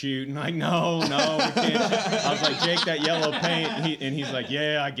should shoot. And like, no, we can't shoot. I was like, Jake, that yellow paint, and he's like,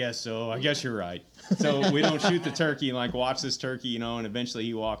 yeah, I guess so. I guess you're right. So we don't shoot the turkey and like watch this turkey, and eventually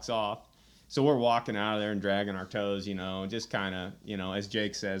he walks off. So we're walking out of there and dragging our toes, just kind of, as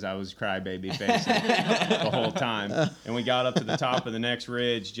Jake says, I was crybaby facing the whole time. And we got up to the top of the next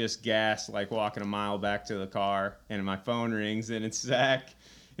ridge, just gassed, like walking a mile back to the car. And my phone rings, and it's Zach.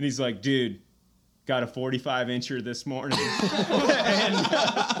 And he's like, dude, got a 45-incher this morning. And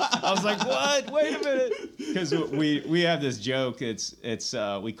I was like, what? Wait a minute. Because we have this joke. It's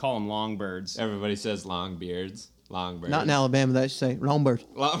we call them longbirds. Everybody says long beards. Longbirds. Not in Alabama, they should say longbird.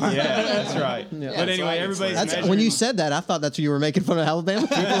 Yeah, that's right. Yeah. But anyway, everybody's when you said that, I thought that's what you were making fun of Alabama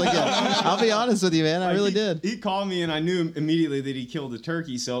people again. I'll be honest with you, man. I really did. He called me, and I knew immediately that he killed a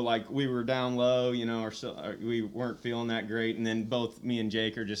turkey. So, like, we were down low, or we weren't feeling that great. And then both me and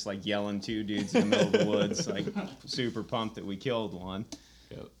Jake are just, like, yelling two dudes in the middle of the woods, like, super pumped that we killed one.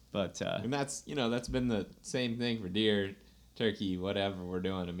 Yep. But and that's been the same thing for deer, turkey, whatever we're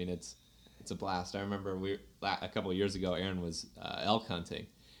doing. I mean, it's a blast. I remember a couple of years ago, Aaron was elk hunting,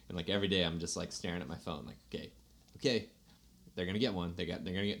 and like every day I'm just like staring at my phone, like, okay, they're gonna get one. They're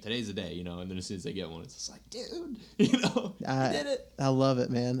gonna get today's the day, And then as soon as they get one, it's just like, dude, I did it. I love it,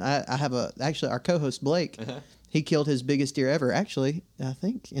 man. I have our co-host Blake. He killed his biggest deer ever. Actually, I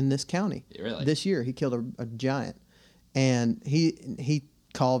think in this county. Really? This year, he killed a giant, and he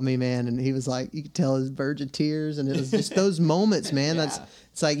called me, man, and he was like, you could tell his verge of tears, and it was just those moments, man. Yeah.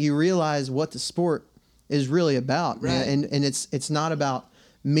 It's like you realize what the sport is really about, right. man. And it's not about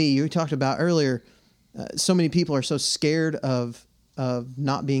me. You talked about earlier, so many people are so scared of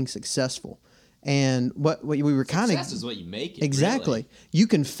not being successful, and what we were kind of success is what you make it. Exactly. Really. You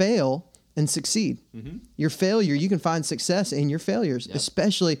can fail and succeed. Mm-hmm. Your failure, you can find success in your failures. Yep.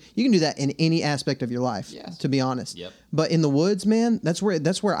 Especially, you can do that in any aspect of your life. Yes. To be honest. Yep. But in the woods, man, that's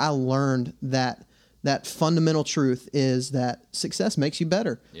where I learned that that fundamental truth is that success makes you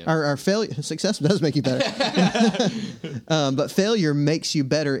better. Or failure, success does make you better. But failure makes you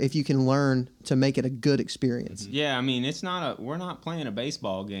better if you can learn to make it a good experience. Yeah, I mean, we're not playing a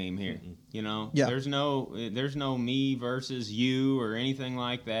baseball game here. You know, there's no me versus you or anything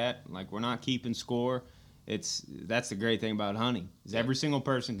like that. Like, we're not keeping score. That's the great thing about hunting is every single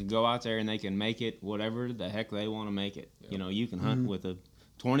person can go out there and they can make it whatever the heck they want to make it. You know, you can hunt with a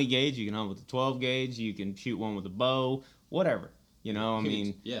 20 gauge, you can hunt with a 12 gauge, you can shoot one with a bow, whatever. You know, I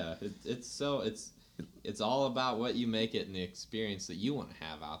mean, it's all about what you make it and the experience that you want to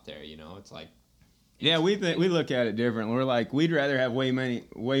have out there. You know, it's like. Yeah, we look at it different. We're like, we'd rather have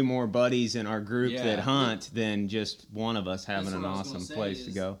way more buddies in our group that hunt than just one of us having an awesome place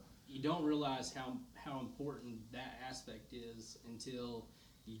to go. You don't realize how important that aspect is until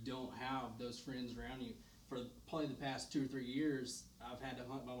you don't have those friends around you. For probably the past 2 or 3 years, I've had to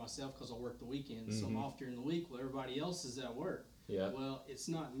hunt by myself because I work the weekends. So I'm off during the week while everybody else is at work. Yeah. Well, it's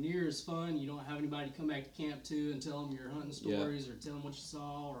not near as fun. You don't have anybody to come back to camp to and tell them your hunting stories or tell them what you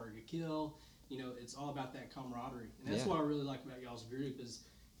saw or your kill. You know, it's all about that camaraderie. And that's what I really like about y'all's group is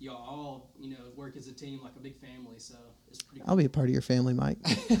y'all all, you know, work as a team like a big family. So it's pretty cool. I'll be a part of your family, Mike.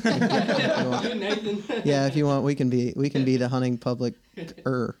 Nathan. Yeah, if you want, we can be the hunting public. We'll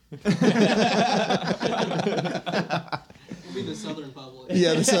be the Southern public.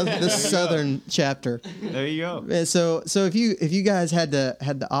 Yeah, the Southern chapter. There you go. And so if you guys had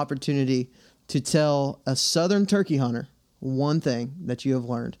the opportunity to tell a Southern turkey hunter one thing that you have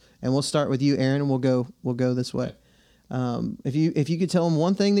learned, and we'll start with you, Aaron, and we'll go this way. If you could tell them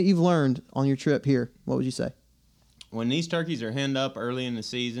one thing that you've learned on your trip here, what would you say? When these turkeys are henned up early in the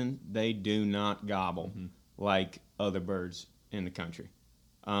season, they do not gobble like other birds in the country.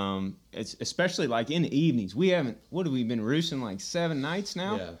 It's especially like in the evenings. We haven't. What have we been roosting like 7 nights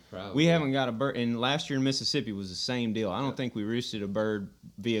now? Yeah, probably. We haven't got a bird. And last year in Mississippi was the same deal. I don't think we roosted a bird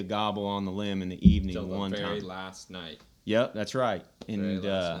via gobble on the limb in the evening one time. Very last night. Yep, that's right. And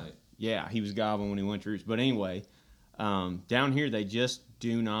last night. yeah, he was gobbling when he went to roost. But anyway, down here they just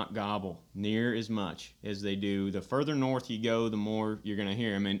do not gobble near as much as they do. The further north you go, the more you're going to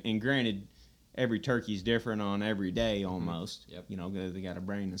hear them. And granted, every turkey's different on every day almost. Yep. You know, they got a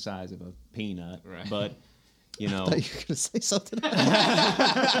brain the size of a peanut. Right. But, you know. I thought you were going to say something. But,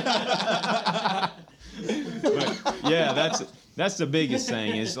 yeah, that's the biggest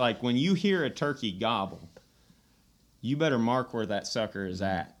thing is like when you hear a turkey gobble, you better mark where that sucker is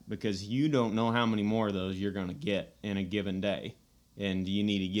at because you don't know how many more of those you're going to get in a given day. And you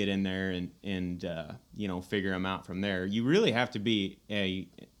need to get in there and you know, figure them out from there. You really have to be a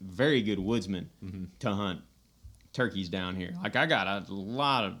very good woodsman to hunt turkeys down here. Like, I got a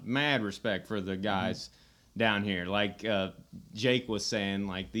lot of mad respect for the guys down here. Like Jake was saying,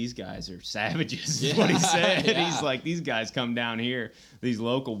 like, these guys are savages is what he said. He's like, these guys come down here, these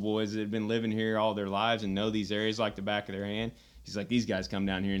local boys that have been living here all their lives and know these areas like the back of their hand. He's like, these guys come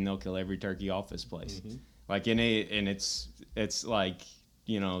down here and they'll kill every turkey off this place. Like, and it's like,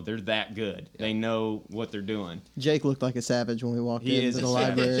 you know, they're that good. They know what they're doing. Jake looked like a savage when we walked He into is the a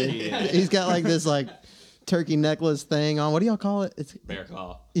library. savage. He's got like this like turkey necklace thing on. What do y'all call it? It's Bear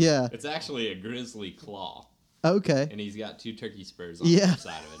claw. yeah. It's actually a grizzly claw. Okay. And he's got 2 turkey spurs on Yeah. the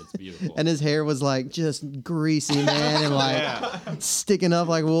side of it. It's beautiful. And his hair was like just greasy, man, and like sticking up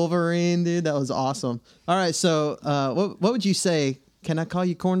like Wolverine, dude. That was awesome. All right, so what would you say? Can I call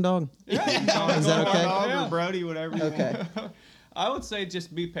you corn dog? Yeah, Is that okay? Dog or Brody, whatever you Okay. want. I would say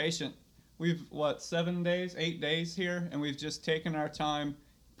just be patient. We've 7 days, 8 days here, and we've just taken our time,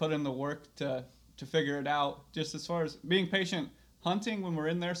 put in the work to figure it out. Just as far as being patient, hunting when we're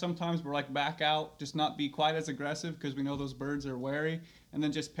in there, sometimes we're like back out, just not be quite as aggressive because we know those birds are wary. And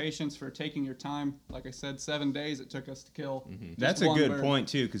then just patience for taking your time. Like I said, 7 days it took us to kill. That's a one good bird. point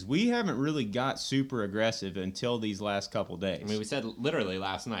too, because we haven't really got super aggressive until these last couple days. I mean, we said literally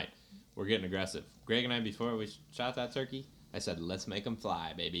last night, we're getting aggressive. Greg and I, before we shot that turkey, I said, let's make them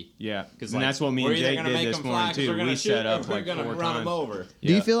fly, baby. Yeah, Because and that's what me and Jake did this morning too. We set up we're like gonna 4 run times. them over.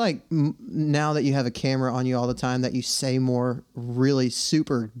 Do you feel like now that you have a camera on you all the time that you say more really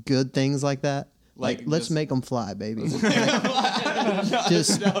super good things like that? Like let's just- make them fly, baby.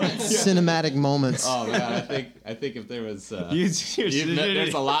 Just cinematic moments. Oh man, I think if there was,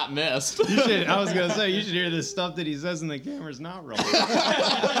 There's a lot missed. I was gonna say you should hear the stuff that he says and the camera's not rolling.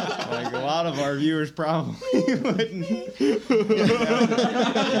 Like a lot of our viewers probably wouldn't.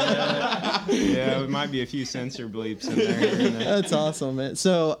 Yeah, it might be a few censor bleeps in there. Here and there. That's awesome, man.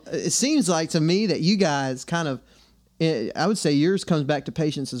 So it seems like to me that you guys kind of, I would say yours comes back to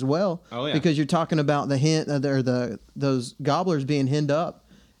patience as well. Oh, yeah. Because you're talking about the hen or those gobblers being henned up,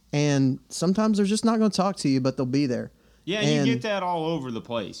 and sometimes they're just not going to talk to you, but they'll be there. Yeah, And- you get that all over the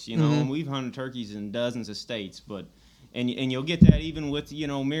place, you know. And we've hunted turkeys in dozens of states, but and you'll get that even with, you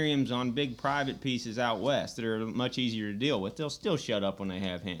know, Miriam's on big private pieces out west that are much easier to deal with. They'll still shut up when they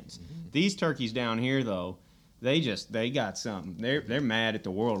have hens. These turkeys down here, though, they got something. They're mad at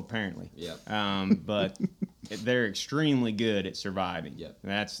the world apparently. Yep. But they're extremely good at surviving. Yep.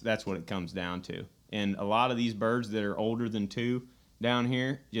 That's what it comes down to. And a lot of these birds that are older than 2 down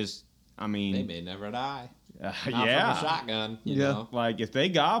here, I mean, They may never die. Not yeah. from a shotgun. You Yeah. know? Like, if they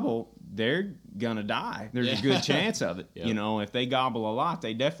gobble, they're gonna die. There's a good chance of it. Yep. You know, if they gobble a lot,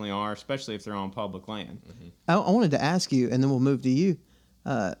 they definitely are, especially if they're on public land. I wanted to ask you, and then we'll move to you.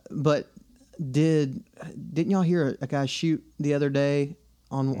 But didn't y'all hear a guy shoot the other day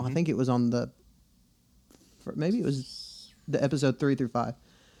on? I think it was on maybe it was the episode 3 through 5,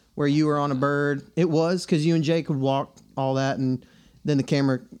 where you were on a bird. It was because you and Jake would walk all that, and then the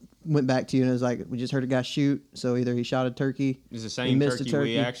camera went back to you and it was like, we just heard a guy shoot. So either he shot a turkey. It's the he same missed a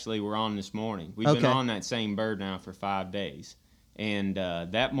turkey we actually were on this morning. We've Okay. been on that same bird now for 5 days. And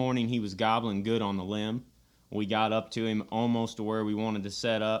that morning he was gobbling good on the limb. We got up to him almost to where we wanted to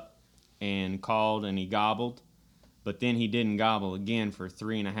set up and called, and he gobbled. But then he didn't gobble again for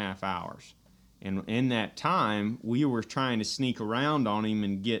 3.5 hours. And in that time, we were trying to sneak around on him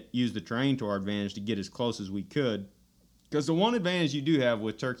and use the terrain to our advantage to get as close as we could. Because the one advantage you do have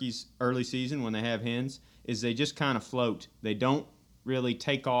with turkeys early season when they have hens is they just kind of float. They don't really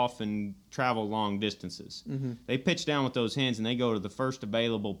take off and travel long distances. They pitch down with those hens and they go to the first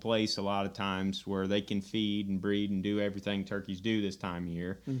available place a lot of times where they can feed and breed and do everything turkeys do this time of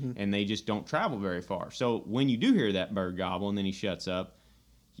year, and they just don't travel very far. So when you do hear that bird gobble and then he shuts up,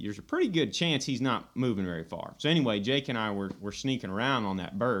 there's a pretty good chance he's not moving very far. So anyway, Jake and I were sneaking around on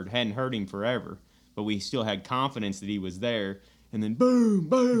that bird, hadn't heard him forever, but we still had confidence that he was there, and then boom,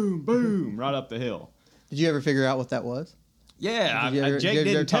 boom, boom, right up the hill. Did you ever figure out what that was? Yeah, Did you ever- Jake did you ever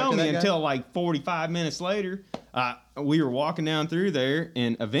didn't talk tell to me that guy? until like 45 minutes later. We were walking down through there,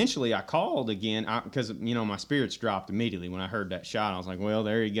 and eventually I called again because, you know, my spirits dropped immediately when I heard that shot. I was like, well,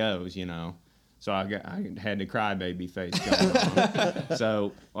 there he goes, you know. So I had the crybaby face going on.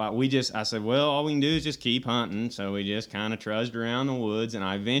 So I said, well, all we can do is just keep hunting. So we just kind of trudged around the woods, and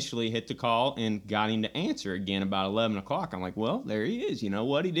I eventually hit the call and got him to answer again about 11 o'clock. I'm like, well, there he is. You know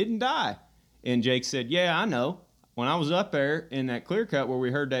what? He didn't die. And Jake said, yeah, I know. When I was up there in that clear cut where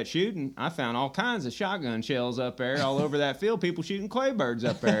we heard that shooting, I found all kinds of shotgun shells up there all over that field. People shooting clay birds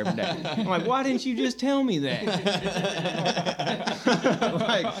up there every day. I'm like, why didn't you just tell me that?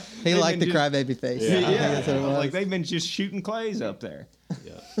 Like, He they've liked the been just- crybaby face. Yeah, I think that's what it was. like they've been just shooting clays up there.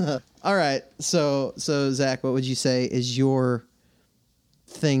 All right. So Zach, what would you say is your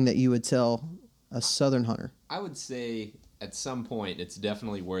thing that you would tell a southern hunter? I would say at some point it's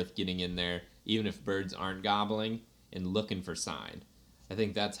definitely worth getting in there, even if birds aren't gobbling, and looking for sign. I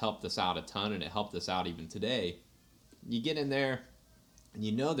think that's helped us out a ton, and it helped us out even today. You get in there, and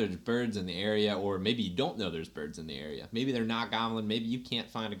you know there's birds in the area, or maybe you don't know there's birds in the area. Maybe they're not gobbling. Maybe you can't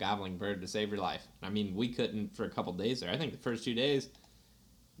find a gobbling bird to save your life. I mean, we couldn't for a couple days there. I think the first 2 days,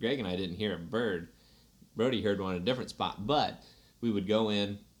 Greg and I didn't hear a bird. Brody heard one at a different spot, but we would go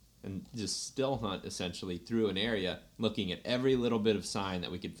in and just still hunt essentially through an area, looking at every little bit of sign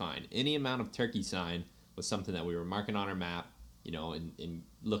that we could find. Any amount of turkey sign was something that we were marking on our map, you know, and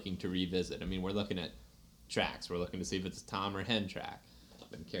looking to revisit. I mean, we're looking at tracks. We're looking to see if it's a tom or hen track. I've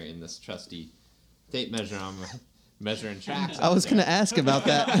been carrying this trusty tape measure on measuring tracks. I was going to ask about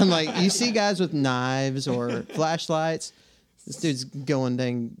that. I'm like, you see guys with knives or flashlights. This dude's going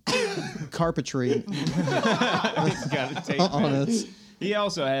dang carpentry Got a tape on measure. us. He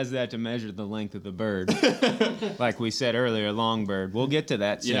also has that to measure the length of the bird. Like we said earlier, a long bird. We'll get to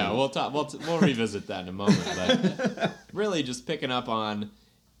that soon. Yeah, we'll talk. We'll revisit that in a moment. But really, just picking up on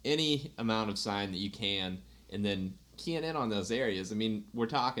any amount of sign that you can, and then keying in on those areas. I mean, we're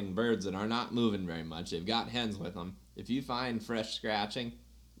talking birds that are not moving very much. They've got hens with them. If you find fresh scratching,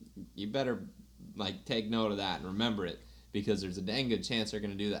 you better take note of that and remember it, because there's a dang good chance they're going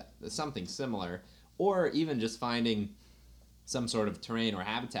to do that. There's something similar, or even just finding some sort of terrain or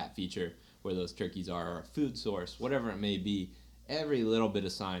habitat feature where those turkeys are, or a food source, whatever it may be. Every little bit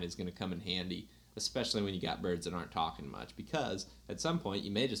of sign is going to come in handy, especially when you got birds that aren't talking much, because at some point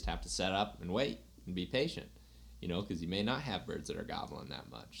you may just have to set up and wait and be patient, you know, because you may not have birds that are gobbling that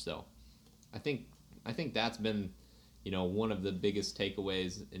much. So I think that's been, you know, one of the biggest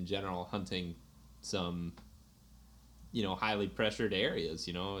takeaways in general hunting some, you know, highly pressured areas,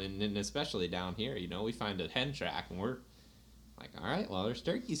 you know, and especially down here, you know, we find a hen track and we're Like, all right, well, there's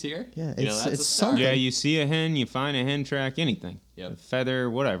turkeys here. Yeah, You know, it's that's a it's start. something. Yeah, you see a hen, you find a hen track, anything. Yep. A feather,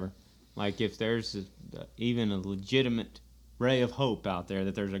 whatever. Like if there's even a legitimate ray of hope out there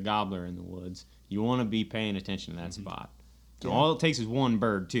that there's a gobbler in the woods, you want to be paying attention to that spot. And all it takes is one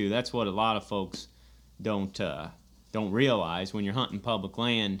bird too. That's what a lot of folks don't realize when you're hunting public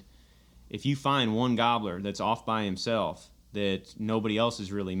land. If you find one gobbler that's off by himself that nobody else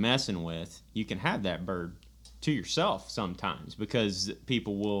is really messing with, you can have that bird to yourself sometimes because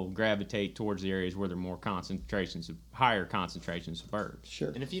people will gravitate towards the areas where there are more higher concentrations of birds. Sure.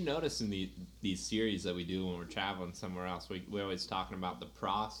 And if you notice in these series that we do when we're traveling somewhere else, we're always talking about the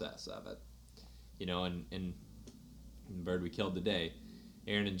process of it. You know, and the bird we killed today,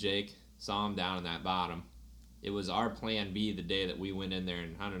 Aaron and Jake saw him down in that bottom. It was our plan B the day that we went in there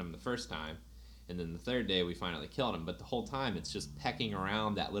and hunted him the first time. And then the third day we finally killed him. But the whole time it's just pecking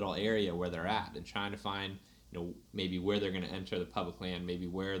around that little area where they're at and trying to find, you know, maybe where they're going to enter the public land, maybe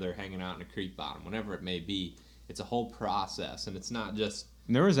where they're hanging out in a creek bottom, whatever it may be. It's a whole process, and it's not just.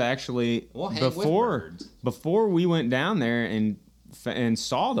 There was actually We'll hang with birds. before we went down there and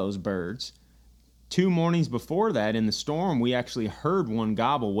saw those birds. 2 mornings before that, in the storm, we actually heard one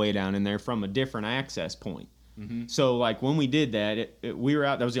gobble way down in there from a different access point. Mm-hmm. So, like when we did that, we were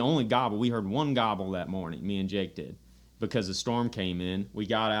out. That was the only gobble we heard. One gobble that morning. Me and Jake did, because the storm came in. We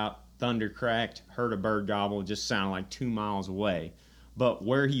got out. Thunder cracked, heard a bird gobble, just sounded like 2 miles away. But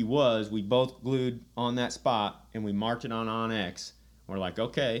where he was, we both glued on that spot, and we marked it on OnX. We're like,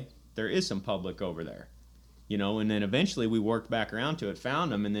 okay, there is some public over there. You know, and then eventually we worked back around to it,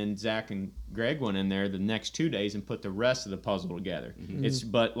 found them, and then Zach and Greg went in there the next 2 days and put the rest of the puzzle together. Mm-hmm.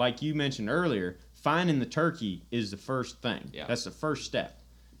 But like you mentioned earlier, finding the turkey is the first thing. Yeah. That's the first step.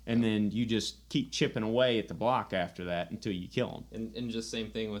 And then you just keep chipping away at the block after that until you kill them. And just same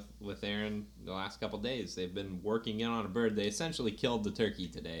thing with Aaron the last couple of days. They've been working in on a bird. They essentially killed the turkey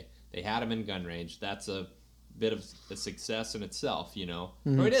today. They had him in gun range. That's a bit of a success in itself, you know.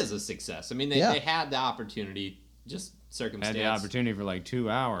 Or it is a success. I mean, they had the opportunity, just circumstance. Had the opportunity for like 2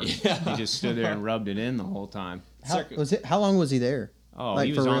 hours. Yeah. He just stood there and rubbed it in the whole time. How long was he there? Oh, Like,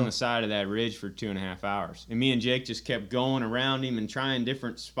 he was for on real? the side of that ridge for 2.5 hours. And me and Jake just kept going around him and trying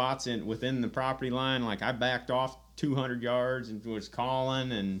different spots within the property line. Like I backed off 200 yards and was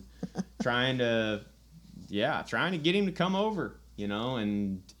calling and trying to get him to come over, you know.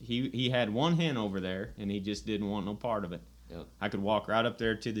 And he had one hen over there, and he just didn't want no part of it. Yep. I could walk right up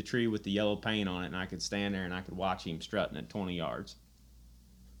there to the tree with the yellow paint on it, and I could stand there and I could watch him strutting at 20 yards,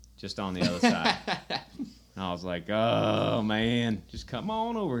 just on the other side. And I was like, oh, man, just come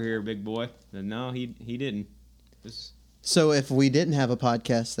on over here, big boy. And no, he didn't. So if we didn't have a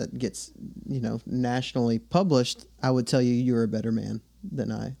podcast that gets, you know, nationally published, I would tell you you're a better man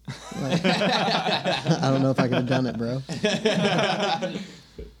than I. Like, I don't know if I could have done it, bro.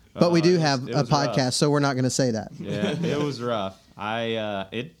 But we do have it a was podcast, rough. so we're not going to say that. Yeah, it was rough.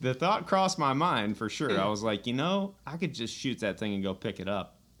 The thought crossed my mind for sure. I was like, you know, I could just shoot that thing and go pick it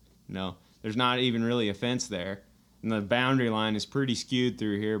up. You know, there's not even really a fence there. And the boundary line is pretty skewed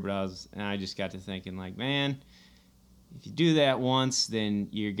through here, but I just got to thinking like, man, if you do that once, then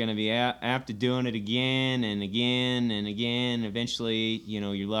you're going to be after doing it again and again and again. Eventually, you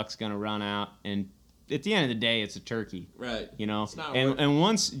know, your luck's going to run out. And at the end of the day, it's a turkey. Right. You know, It's not and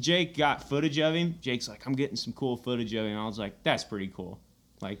once Jake got footage of him, Jake's like, I'm getting some cool footage of him. I was like, that's pretty cool,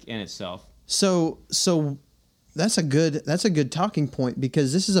 like in itself. So that's a good talking point,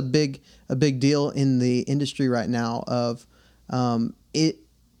 because this is a big deal in the industry right now. Of it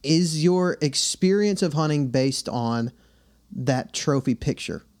is your experience of hunting based on that trophy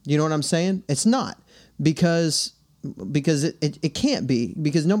picture. You know what I'm saying? It's not, because it can't be,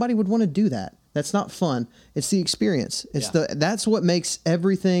 because nobody would want to do that. That's not fun. It's the experience. That's what makes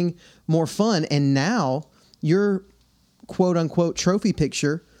everything more fun. And now your quote unquote trophy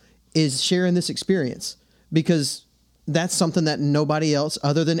picture is sharing this experience, because that's something that nobody else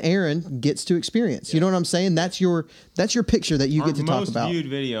other than Aaron gets to experience. You know what I'm saying? That's your picture that you get to talk about. Our most viewed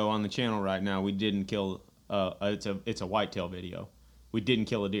video on the channel right now, we didn't kill. It's a whitetail video. We didn't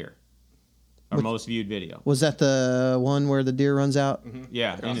kill a deer. Our most viewed video. Was that the one where the deer runs out? Mm-hmm.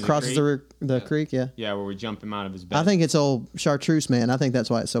 Yeah, into Crosses creek. the creek? Yeah. Yeah, where we jump him out of his bed. I think it's old Chartreuse Man. I think that's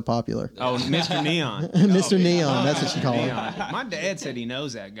why it's so popular. Oh, Mr. Neon. Mr. Neon, that's what you call him. Neon. My dad said he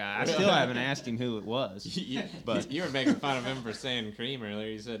knows that guy. I still haven't asked him who it was. But you were making fun of him for saying cream earlier.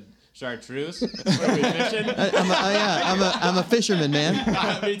 You said chartreuse. What are we fishing? I'm a fisherman,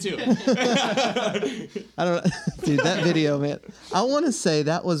 man. Me too. I don't know. Dude, that video, man. I want to say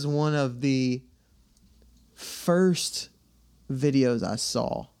that was one of the first videos I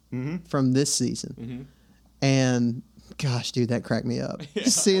saw from this season. And Gosh, dude, that cracked me up.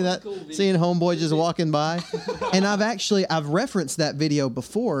 Seeing that, Cool video. seeing homeboy just walking by, and I've referenced that video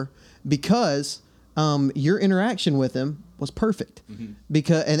before because your interaction with him was perfect.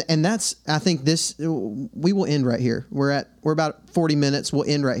 Because and that's, I think we will end right here. We're about 40 minutes. We'll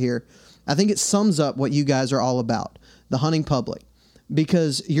end right here. I think it sums up what you guys are all about, the hunting public,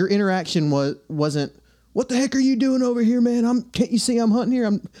 because your interaction wasn't, what the heck are you doing over here, man? Can't you see I'm hunting here?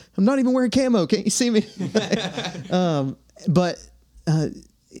 I'm not even wearing camo. Can't you see me? But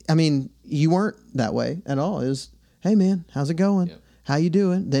I mean, you weren't that way at all. It was, hey man, how's it going? Yep. How you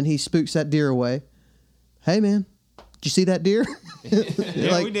doing? Then he spooks that deer away. Hey man, did you see that deer?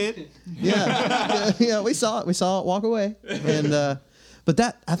 Yeah, we did. Yeah, we saw it. We saw it walk away. And but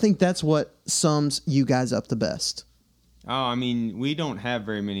I think that's what sums you guys up the best. Oh, I mean, we don't have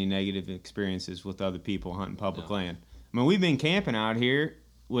very many negative experiences with other people hunting public land. I mean, we've been camping out here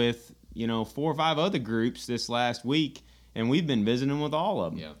with, 4 or 5 other groups this last week, and we've been visiting with all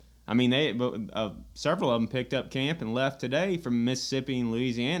of them. Yeah. I mean, several of them picked up camp and left today from Mississippi and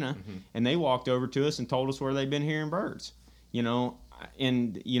Louisiana, and they walked over to us and told us where they've been hearing birds.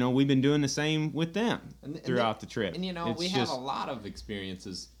 And we've been doing the same with them throughout the trip. And It's we have just- a lot of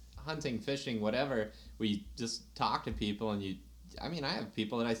experiences hunting, fishing, whatever. We just talk to people, and I have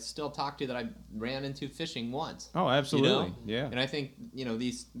people that I still talk to that I ran into fishing once. Oh, absolutely. Yeah. And I think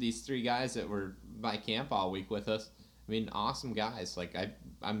these 3 guys that were by camp all week with us, awesome guys. Like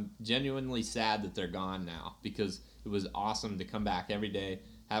I'm genuinely sad that they're gone now, because it was awesome to come back every day,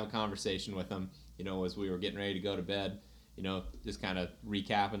 have a conversation with them, as we were getting ready to go to bed, just kind of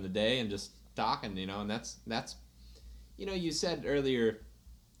recapping the day and just talking, and that's you said earlier,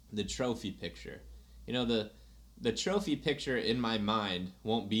 the trophy picture. The trophy picture in my mind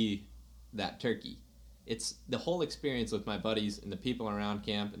won't be that turkey. It's the whole experience with my buddies and the people around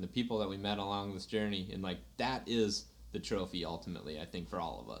camp and the people that we met along this journey, and that is the trophy ultimately, I think, for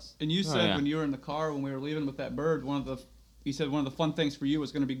all of us. And you said yeah. when you were in the car when we were leaving with that bird, you said one of the fun things for you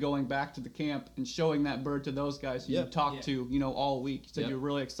was going to be going back to the camp and showing that bird to those guys who you talked to, all week. You said you were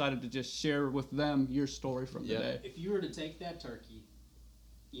really excited to just share with them your story from the day. If you were to take that turkey,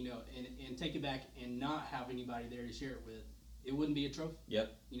 and take it back and not have anybody there to share it with, it wouldn't be a trophy.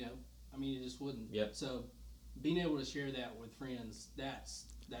 Yep. It just wouldn't. Yep. So being able to share that with friends, that's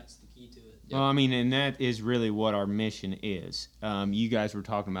the key to it. Well, and that is really what our mission is. You guys were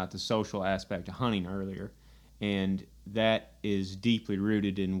talking about the social aspect of hunting earlier, and that is deeply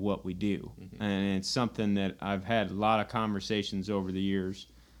rooted in what we do. And it's something that I've had a lot of conversations over the years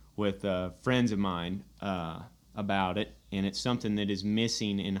with friends of mine about it, and it's something that is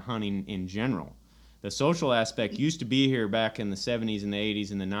missing in hunting in general. The social aspect used to be here back in the 70s and the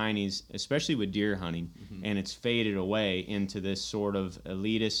 80s and the 90s, especially with deer hunting, and it's faded away into this sort of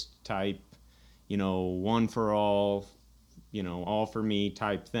elitist type, one for all, all for me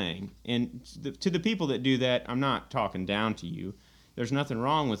type thing. And to the people that do that, I'm not talking down to you. There's nothing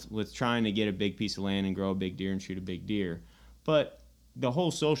wrong with trying to get a big piece of land and grow a big deer and shoot a big deer. But the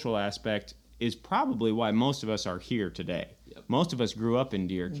whole social aspect is probably why most of us are here today. Yep. Most of us grew up in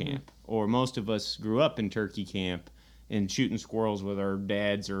deer camp, or most of us grew up in turkey camp and shooting squirrels with our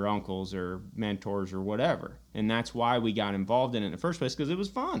dads or uncles or mentors or whatever. And that's why we got involved in it in the first place, because it was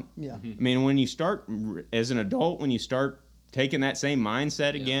fun. Yeah. When you start as an adult, when you start taking that same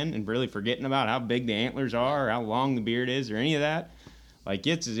mindset again and really forgetting about how big the antlers are or how long the beard is or any of that,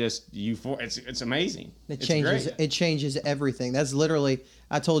 it's just it's amazing. It changes. Great. It changes everything. That's literally.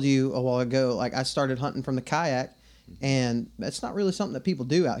 I told you a while ago. I started hunting from the kayak, and that's not really something that people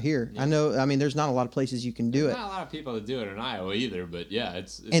do out here. I know. There's not a lot of places you can do it. Not a lot of people that do it in Iowa either, but yeah,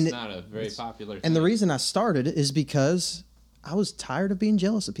 it's And not a very popular thing. And the reason I started is because I was tired of being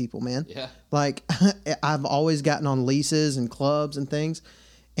jealous of people, man. Yeah. I've always gotten on leases and clubs and things,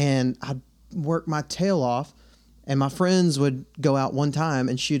 and I'd work my tail off, and my friends would go out one time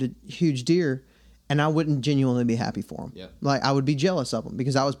and shoot a huge deer, and I wouldn't genuinely be happy for them. Yep. I would be jealous of them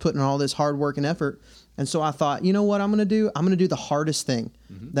because I was putting in all this hard work and effort. And so I thought, you know what I'm going to do? I'm going to do the hardest thing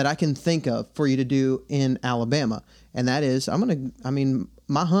that I can think of for you to do in Alabama. And that is,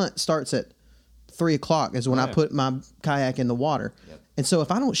 my hunt starts at 3:00 is when I put my kayak in the water. Yep. And so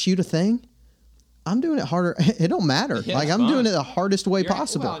if I don't shoot a thing, I'm doing it harder. It don't matter. Yeah, I'm doing it the hardest way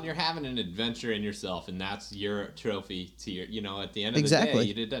possible. Well, and you're having an adventure in yourself, and that's your trophy to your, at the end of Exactly.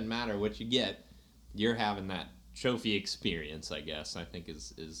 the day, it doesn't matter what you get. You're having that trophy experience, I guess, I think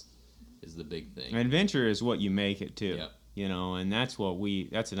is the big thing. Adventure is what you make it too. Yep. And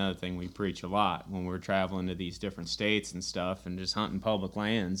that's another thing we preach a lot when we're traveling to these different states and stuff and just hunting public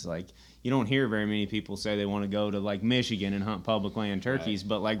lands. You don't hear very many people say they want to go to Michigan and hunt public land turkeys,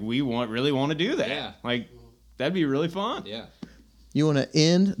 but we really want to do that. Yeah. that'd be really fun. Yeah. You want to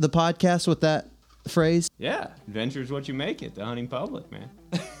end the podcast with that phrase? Yeah, adventure is what you make it. The hunting public, man.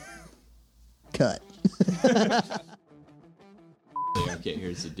 Cut. Okay,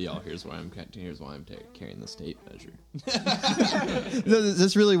 here's the deal. Here's why I'm carrying the tape measure.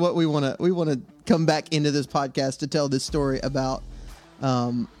 That's really what we want to. We want to come back into this podcast to tell this story about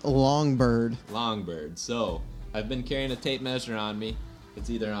Longbird. Longbird. So I've been carrying a tape measure on me. It's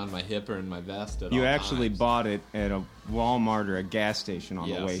either on my hip or in my vest at You all actually times. bought it at a Walmart or a gas station on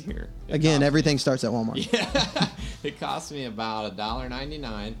the Yes. way here. Again, everything starts at Walmart. Yeah. It cost me about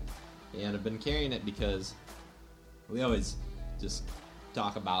 $1.99, and I've been carrying it because we always just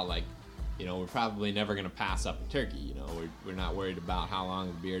talk about, like, you know, we're probably never going to pass up a turkey. You know, we're not worried about how long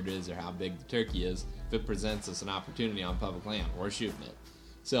the beard is or how big the turkey is. If it presents us an opportunity on public land, we're shooting it.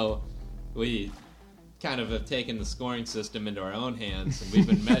 So we kind of have taken the scoring system into our own hands, and we've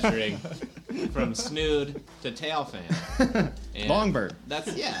been measuring from snood to tail fan. And Longbird.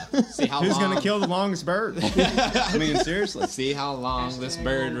 That's, yeah. See how Who's long. going to kill the longest bird? I mean, seriously. See how long this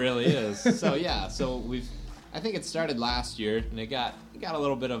bird really is. So yeah, I think it started last year, and it got a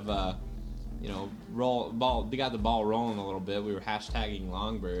little bit of we got the ball rolling a little bit. We were hashtagging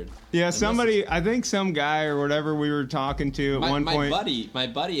Longbird. Yeah, And somebody, I think some guy or whatever we were talking to at one point. my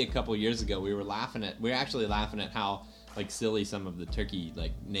buddy a couple years ago, we were actually laughing at how, like, silly some of the turkey,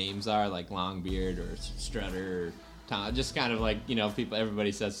 like, names are, like Longbeard or Strutter or Tom. Just kind of like, you know,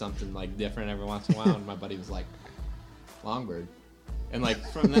 everybody says something like different every once in a while, and my buddy was like, Longbird. And, like,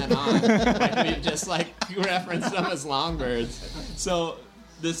 from then on, like, we just, like, referenced them as Longbirds. So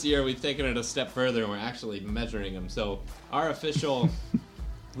this year we've taken it a step further, and we're actually measuring them. So our official,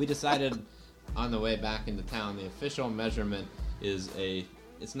 we decided on the way back into town, the official measurement is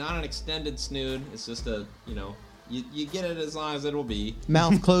it's not an extended snood. It's just a, you know, you get it as long as it will be.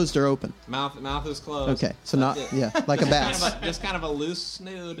 Mouth closed or open? Mouth is closed. Okay, so not, That's it. yeah, like a bass. Just kind of a loose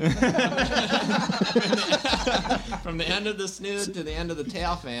snood. From the end of the snood to the end of the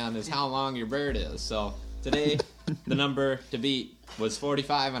tail fan is how long your bird is. So today, the number to beat was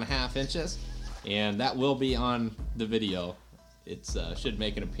 45.5 inches, and that will be on the video. It should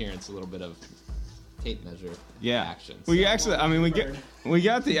make an appearance, a little bit of tape measure action. We actually, I mean, we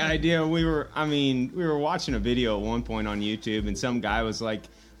got the idea. We were watching a video at one point on YouTube, and some guy was like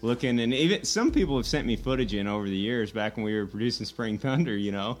looking, and even some people have sent me footage in over the years back when we were producing Spring Thunder,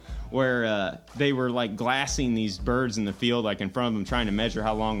 you know, where they were like glassing these birds in the field, like in front of them, trying to measure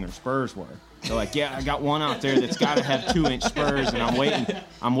how long their spurs were. They're like, yeah, I got one out there that's got to have 2-inch spurs, and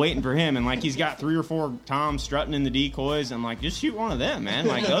I'm waiting for him. And like, he's got 3 or 4 toms strutting in the decoys. I'm like, just shoot one of them, man.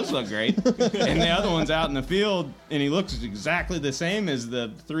 Like, those look great. And the other one's out in the field, and he looks exactly the same as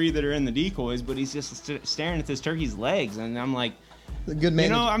the 3 that are in the decoys, but he's just staring at this turkey's legs. And I'm like, Good man. you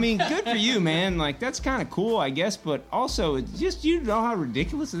know, I mean, good for you, man. Like, that's kind of cool, I guess. But also, it's just, you know how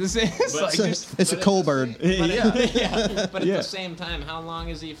ridiculous this is. But- Like, It's a coal bird. But at the same time, how long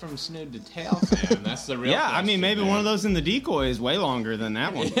is he from snood to tail fan? That's the real yeah, I question, mean, maybe man. one of those in the decoy is way longer than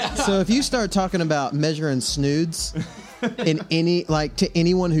that one. So if you start talking about measuring snoods in to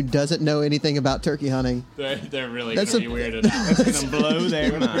anyone who doesn't know anything about turkey hunting, They're really That's going to be a- weirded out. It's gonna blow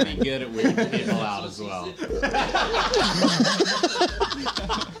their We're pretty mind. good at weirding people out as well.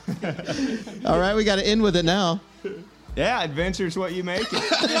 all right, we got to end with it now. Yeah, adventure's what you make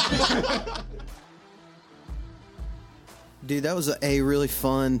it. Dude, that was a really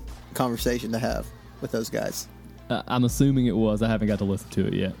fun conversation to have with those guys. I'm assuming it was. I haven't got to listen to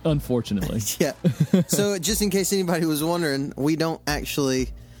it yet, unfortunately. Yeah. So just in case anybody was wondering, we don't actually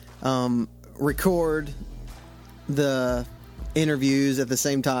record the interviews at the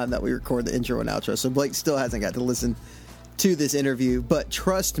same time that we record the intro and outro. So Blake still hasn't got to listen to this interview, but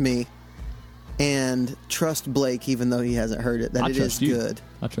trust me and trust Blake, even though he hasn't heard it, that I it is trust you. good.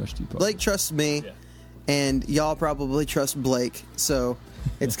 I trust you, Paul. Blake trusts me, and y'all probably trust Blake. So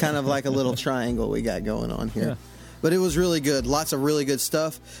it's kind of like a little triangle we got going on here. Yeah. But it was really good. Lots of really good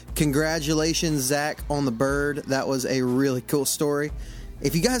stuff. Congratulations, Zach, on the bird. That was a really cool story.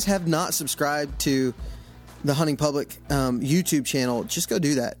 If you guys have not subscribed to the Hunting Public YouTube channel, just go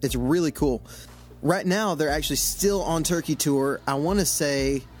do that. It's really cool. Right now, they're actually still on turkey tour. I want to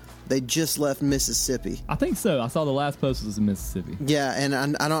say they just left Mississippi. I think so. I saw the last post was in Mississippi. Yeah, and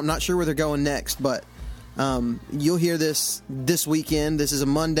I'm not sure where they're going next, but you'll hear this weekend. This is a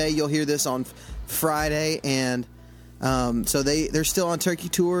Monday. You'll hear this on Friday, and so they're still on turkey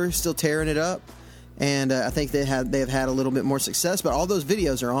tour, still tearing it up, and I think they have had a little bit more success. But all those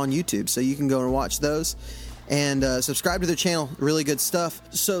videos are on YouTube, so you can go and watch those. And subscribe to their channel. Really good stuff.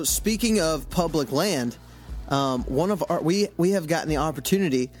 So speaking of public land, we have gotten the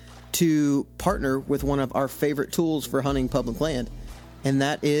opportunity to partner with one of our favorite tools for hunting public land, and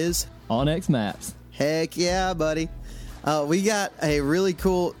that is onX Maps. Heck yeah, buddy. We got a really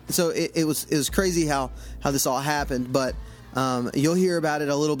cool. So it was crazy how this all happened, but you'll hear about it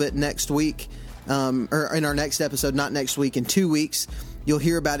a little bit next week, or in our next episode. Not next week, in 2 weeks, you'll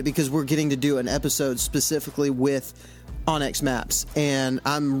hear about it because we're getting to do an episode specifically with onX Maps, and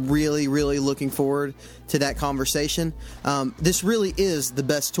I'm really, really looking forward to that conversation. This really is the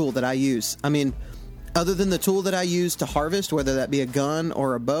best tool that I use. I mean, other than the tool that I use to harvest, whether that be a gun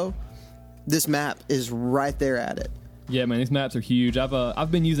or a bow, this map is right there at it. Yeah, man, these maps are huge.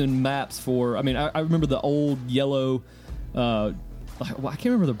 I've been using maps for. I mean, I remember the old yellow. I can't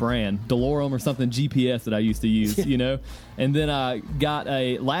remember the brand, DeLorem or something, GPS that I used to use, you know. And then I got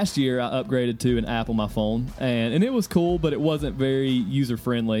last year I upgraded to an app on my phone, and it was cool, but it wasn't very user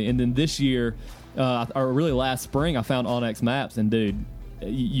friendly. And then this year, or really last spring, I found onX Maps, and dude,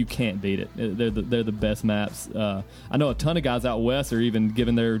 you can't beat it. They're the best maps. I know a ton of guys out west are even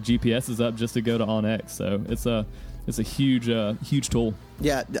giving their GPSs up just to go to onX. So it's a huge tool.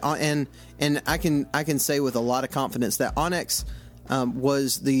 Yeah, and I can say with a lot of confidence that onX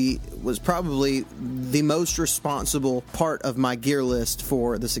was probably the most responsible part of my gear list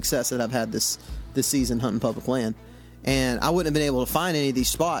for the success that I've had this season hunting public land. And I wouldn't have been able to find any of these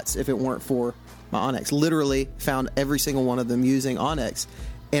spots if it weren't for my onX. Literally found every single one of them using onX,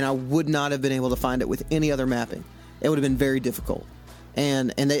 and I would not have been able to find it with any other mapping. It would have been very difficult.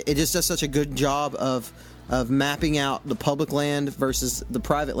 And it just does such a good job of mapping out the public land versus the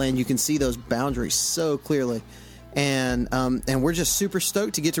private land. You can see those boundaries so clearly. And we're just super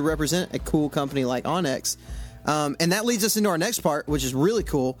stoked to get to represent a cool company like onX. And that leads us into our next part, which is really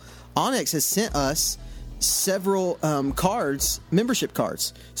cool. onX has sent us several membership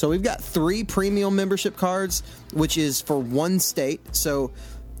cards. So we've got 3 premium membership cards, which is for one state. So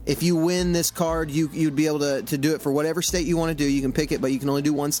if you win this card, you'd be able to do it for whatever state you want to do. You can pick it, but you can only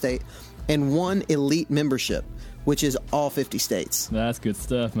do one state. And 1 elite membership, which is all 50 states. That's good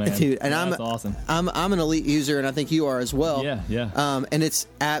stuff, man. Dude, and that's awesome. I'm an elite user, and I think you are as well. Yeah. And it's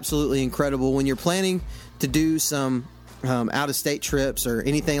absolutely incredible when you're planning to do some out-of-state trips or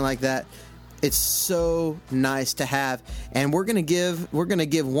anything like that. It's so nice to have, and we're gonna give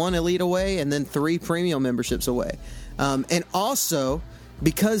 1 elite away, and then 3 premium memberships away, and also.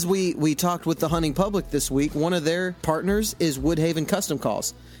 Because we talked with the hunting public this week, one of their partners is Woodhaven Custom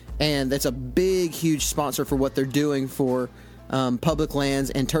Calls. And that's a big, huge sponsor for what they're doing for public lands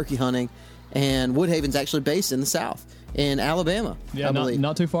and turkey hunting. And Woodhaven's actually based in the South, in Alabama, I believe.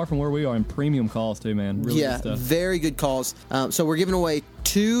 Not too far from where we are, in premium calls too, man. Really good stuff. Very good calls. So we're giving away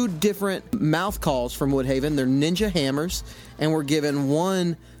 2 different mouth calls from Woodhaven. They're Ninja Hammers, and we're giving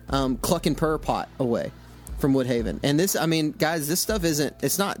 1 Cluck and Purr pot away from Woodhaven. And this, I mean, guys, this stuff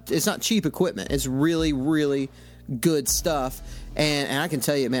it's not cheap equipment. It's really, really good stuff. And I can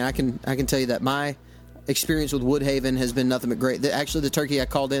tell you, man, I can tell you that my experience with Woodhaven has been nothing but great. Actually, the turkey I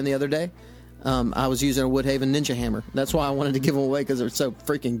called in the other day, I was using a Woodhaven Ninja Hammer. That's why I wanted to give them away, because they're so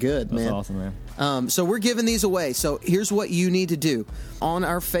freaking good, man. That's awesome, man. So we're giving these away. So here's what you need to do on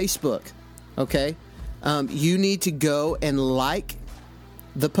our Facebook. Okay, you need to go and like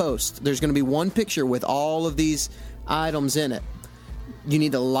the post. There's going to be 1 picture with all of these items in it. You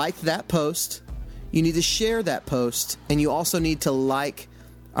need to like that post. You need to share that post, and you also need to like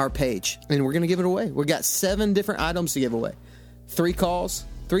our page. And we're going to give it away. We've got 7 different items to give away. 3 calls,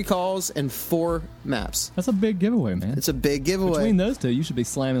 and 4 maps. That's a big giveaway, man. It's a big giveaway. Between those 2, you should be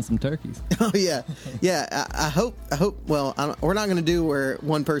slamming some turkeys. Oh yeah, yeah. I hope. Well, we're not going to do where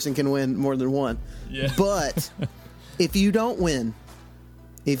one person can win more than 1. Yeah. But if you don't win,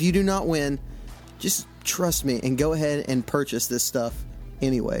 if you do not win, just trust me and go ahead and purchase this stuff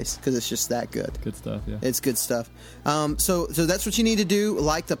anyways, because it's just that good. Good stuff, yeah. It's good stuff. So that's what you need to do.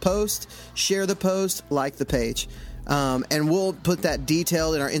 Like the post, share the post, like the page. And we'll put that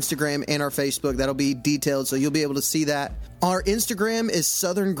detailed in our Instagram and our Facebook. That'll be detailed, so you'll be able to see that. Our Instagram is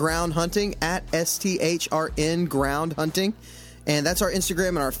Southern Ground Hunting, at STHRN Ground Hunting. And that's our Instagram,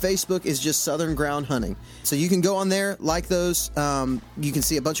 and our Facebook is just Southern Ground Hunting. So you can go on there, like those. You can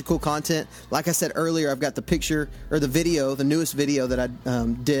see a bunch of cool content. Like I said earlier, I've got the picture, or the video, the newest video that I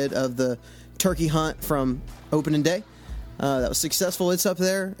did of the turkey hunt from opening day. That was successful. It's up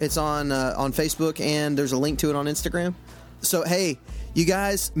there. It's on Facebook, and there's a link to it on Instagram. So, hey, you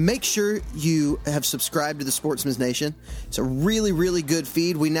guys, make sure you have subscribed to the Sportsman's Nation. It's a really, really good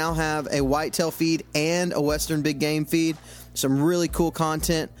feed. We now have a whitetail feed and a Western big game feed. Some really cool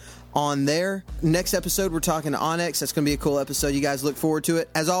content. on there. Next episode, we're talking to Onyx. That's going to be a cool episode. You guys look forward to it.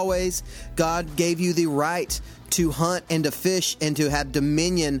 As always, God gave you the right to hunt and to fish and to have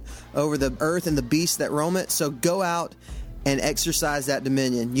dominion over the earth and the beasts that roam it. So go out and exercise that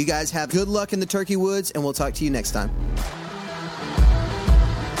dominion. You guys have good luck in the turkey woods, and we'll talk to you next time.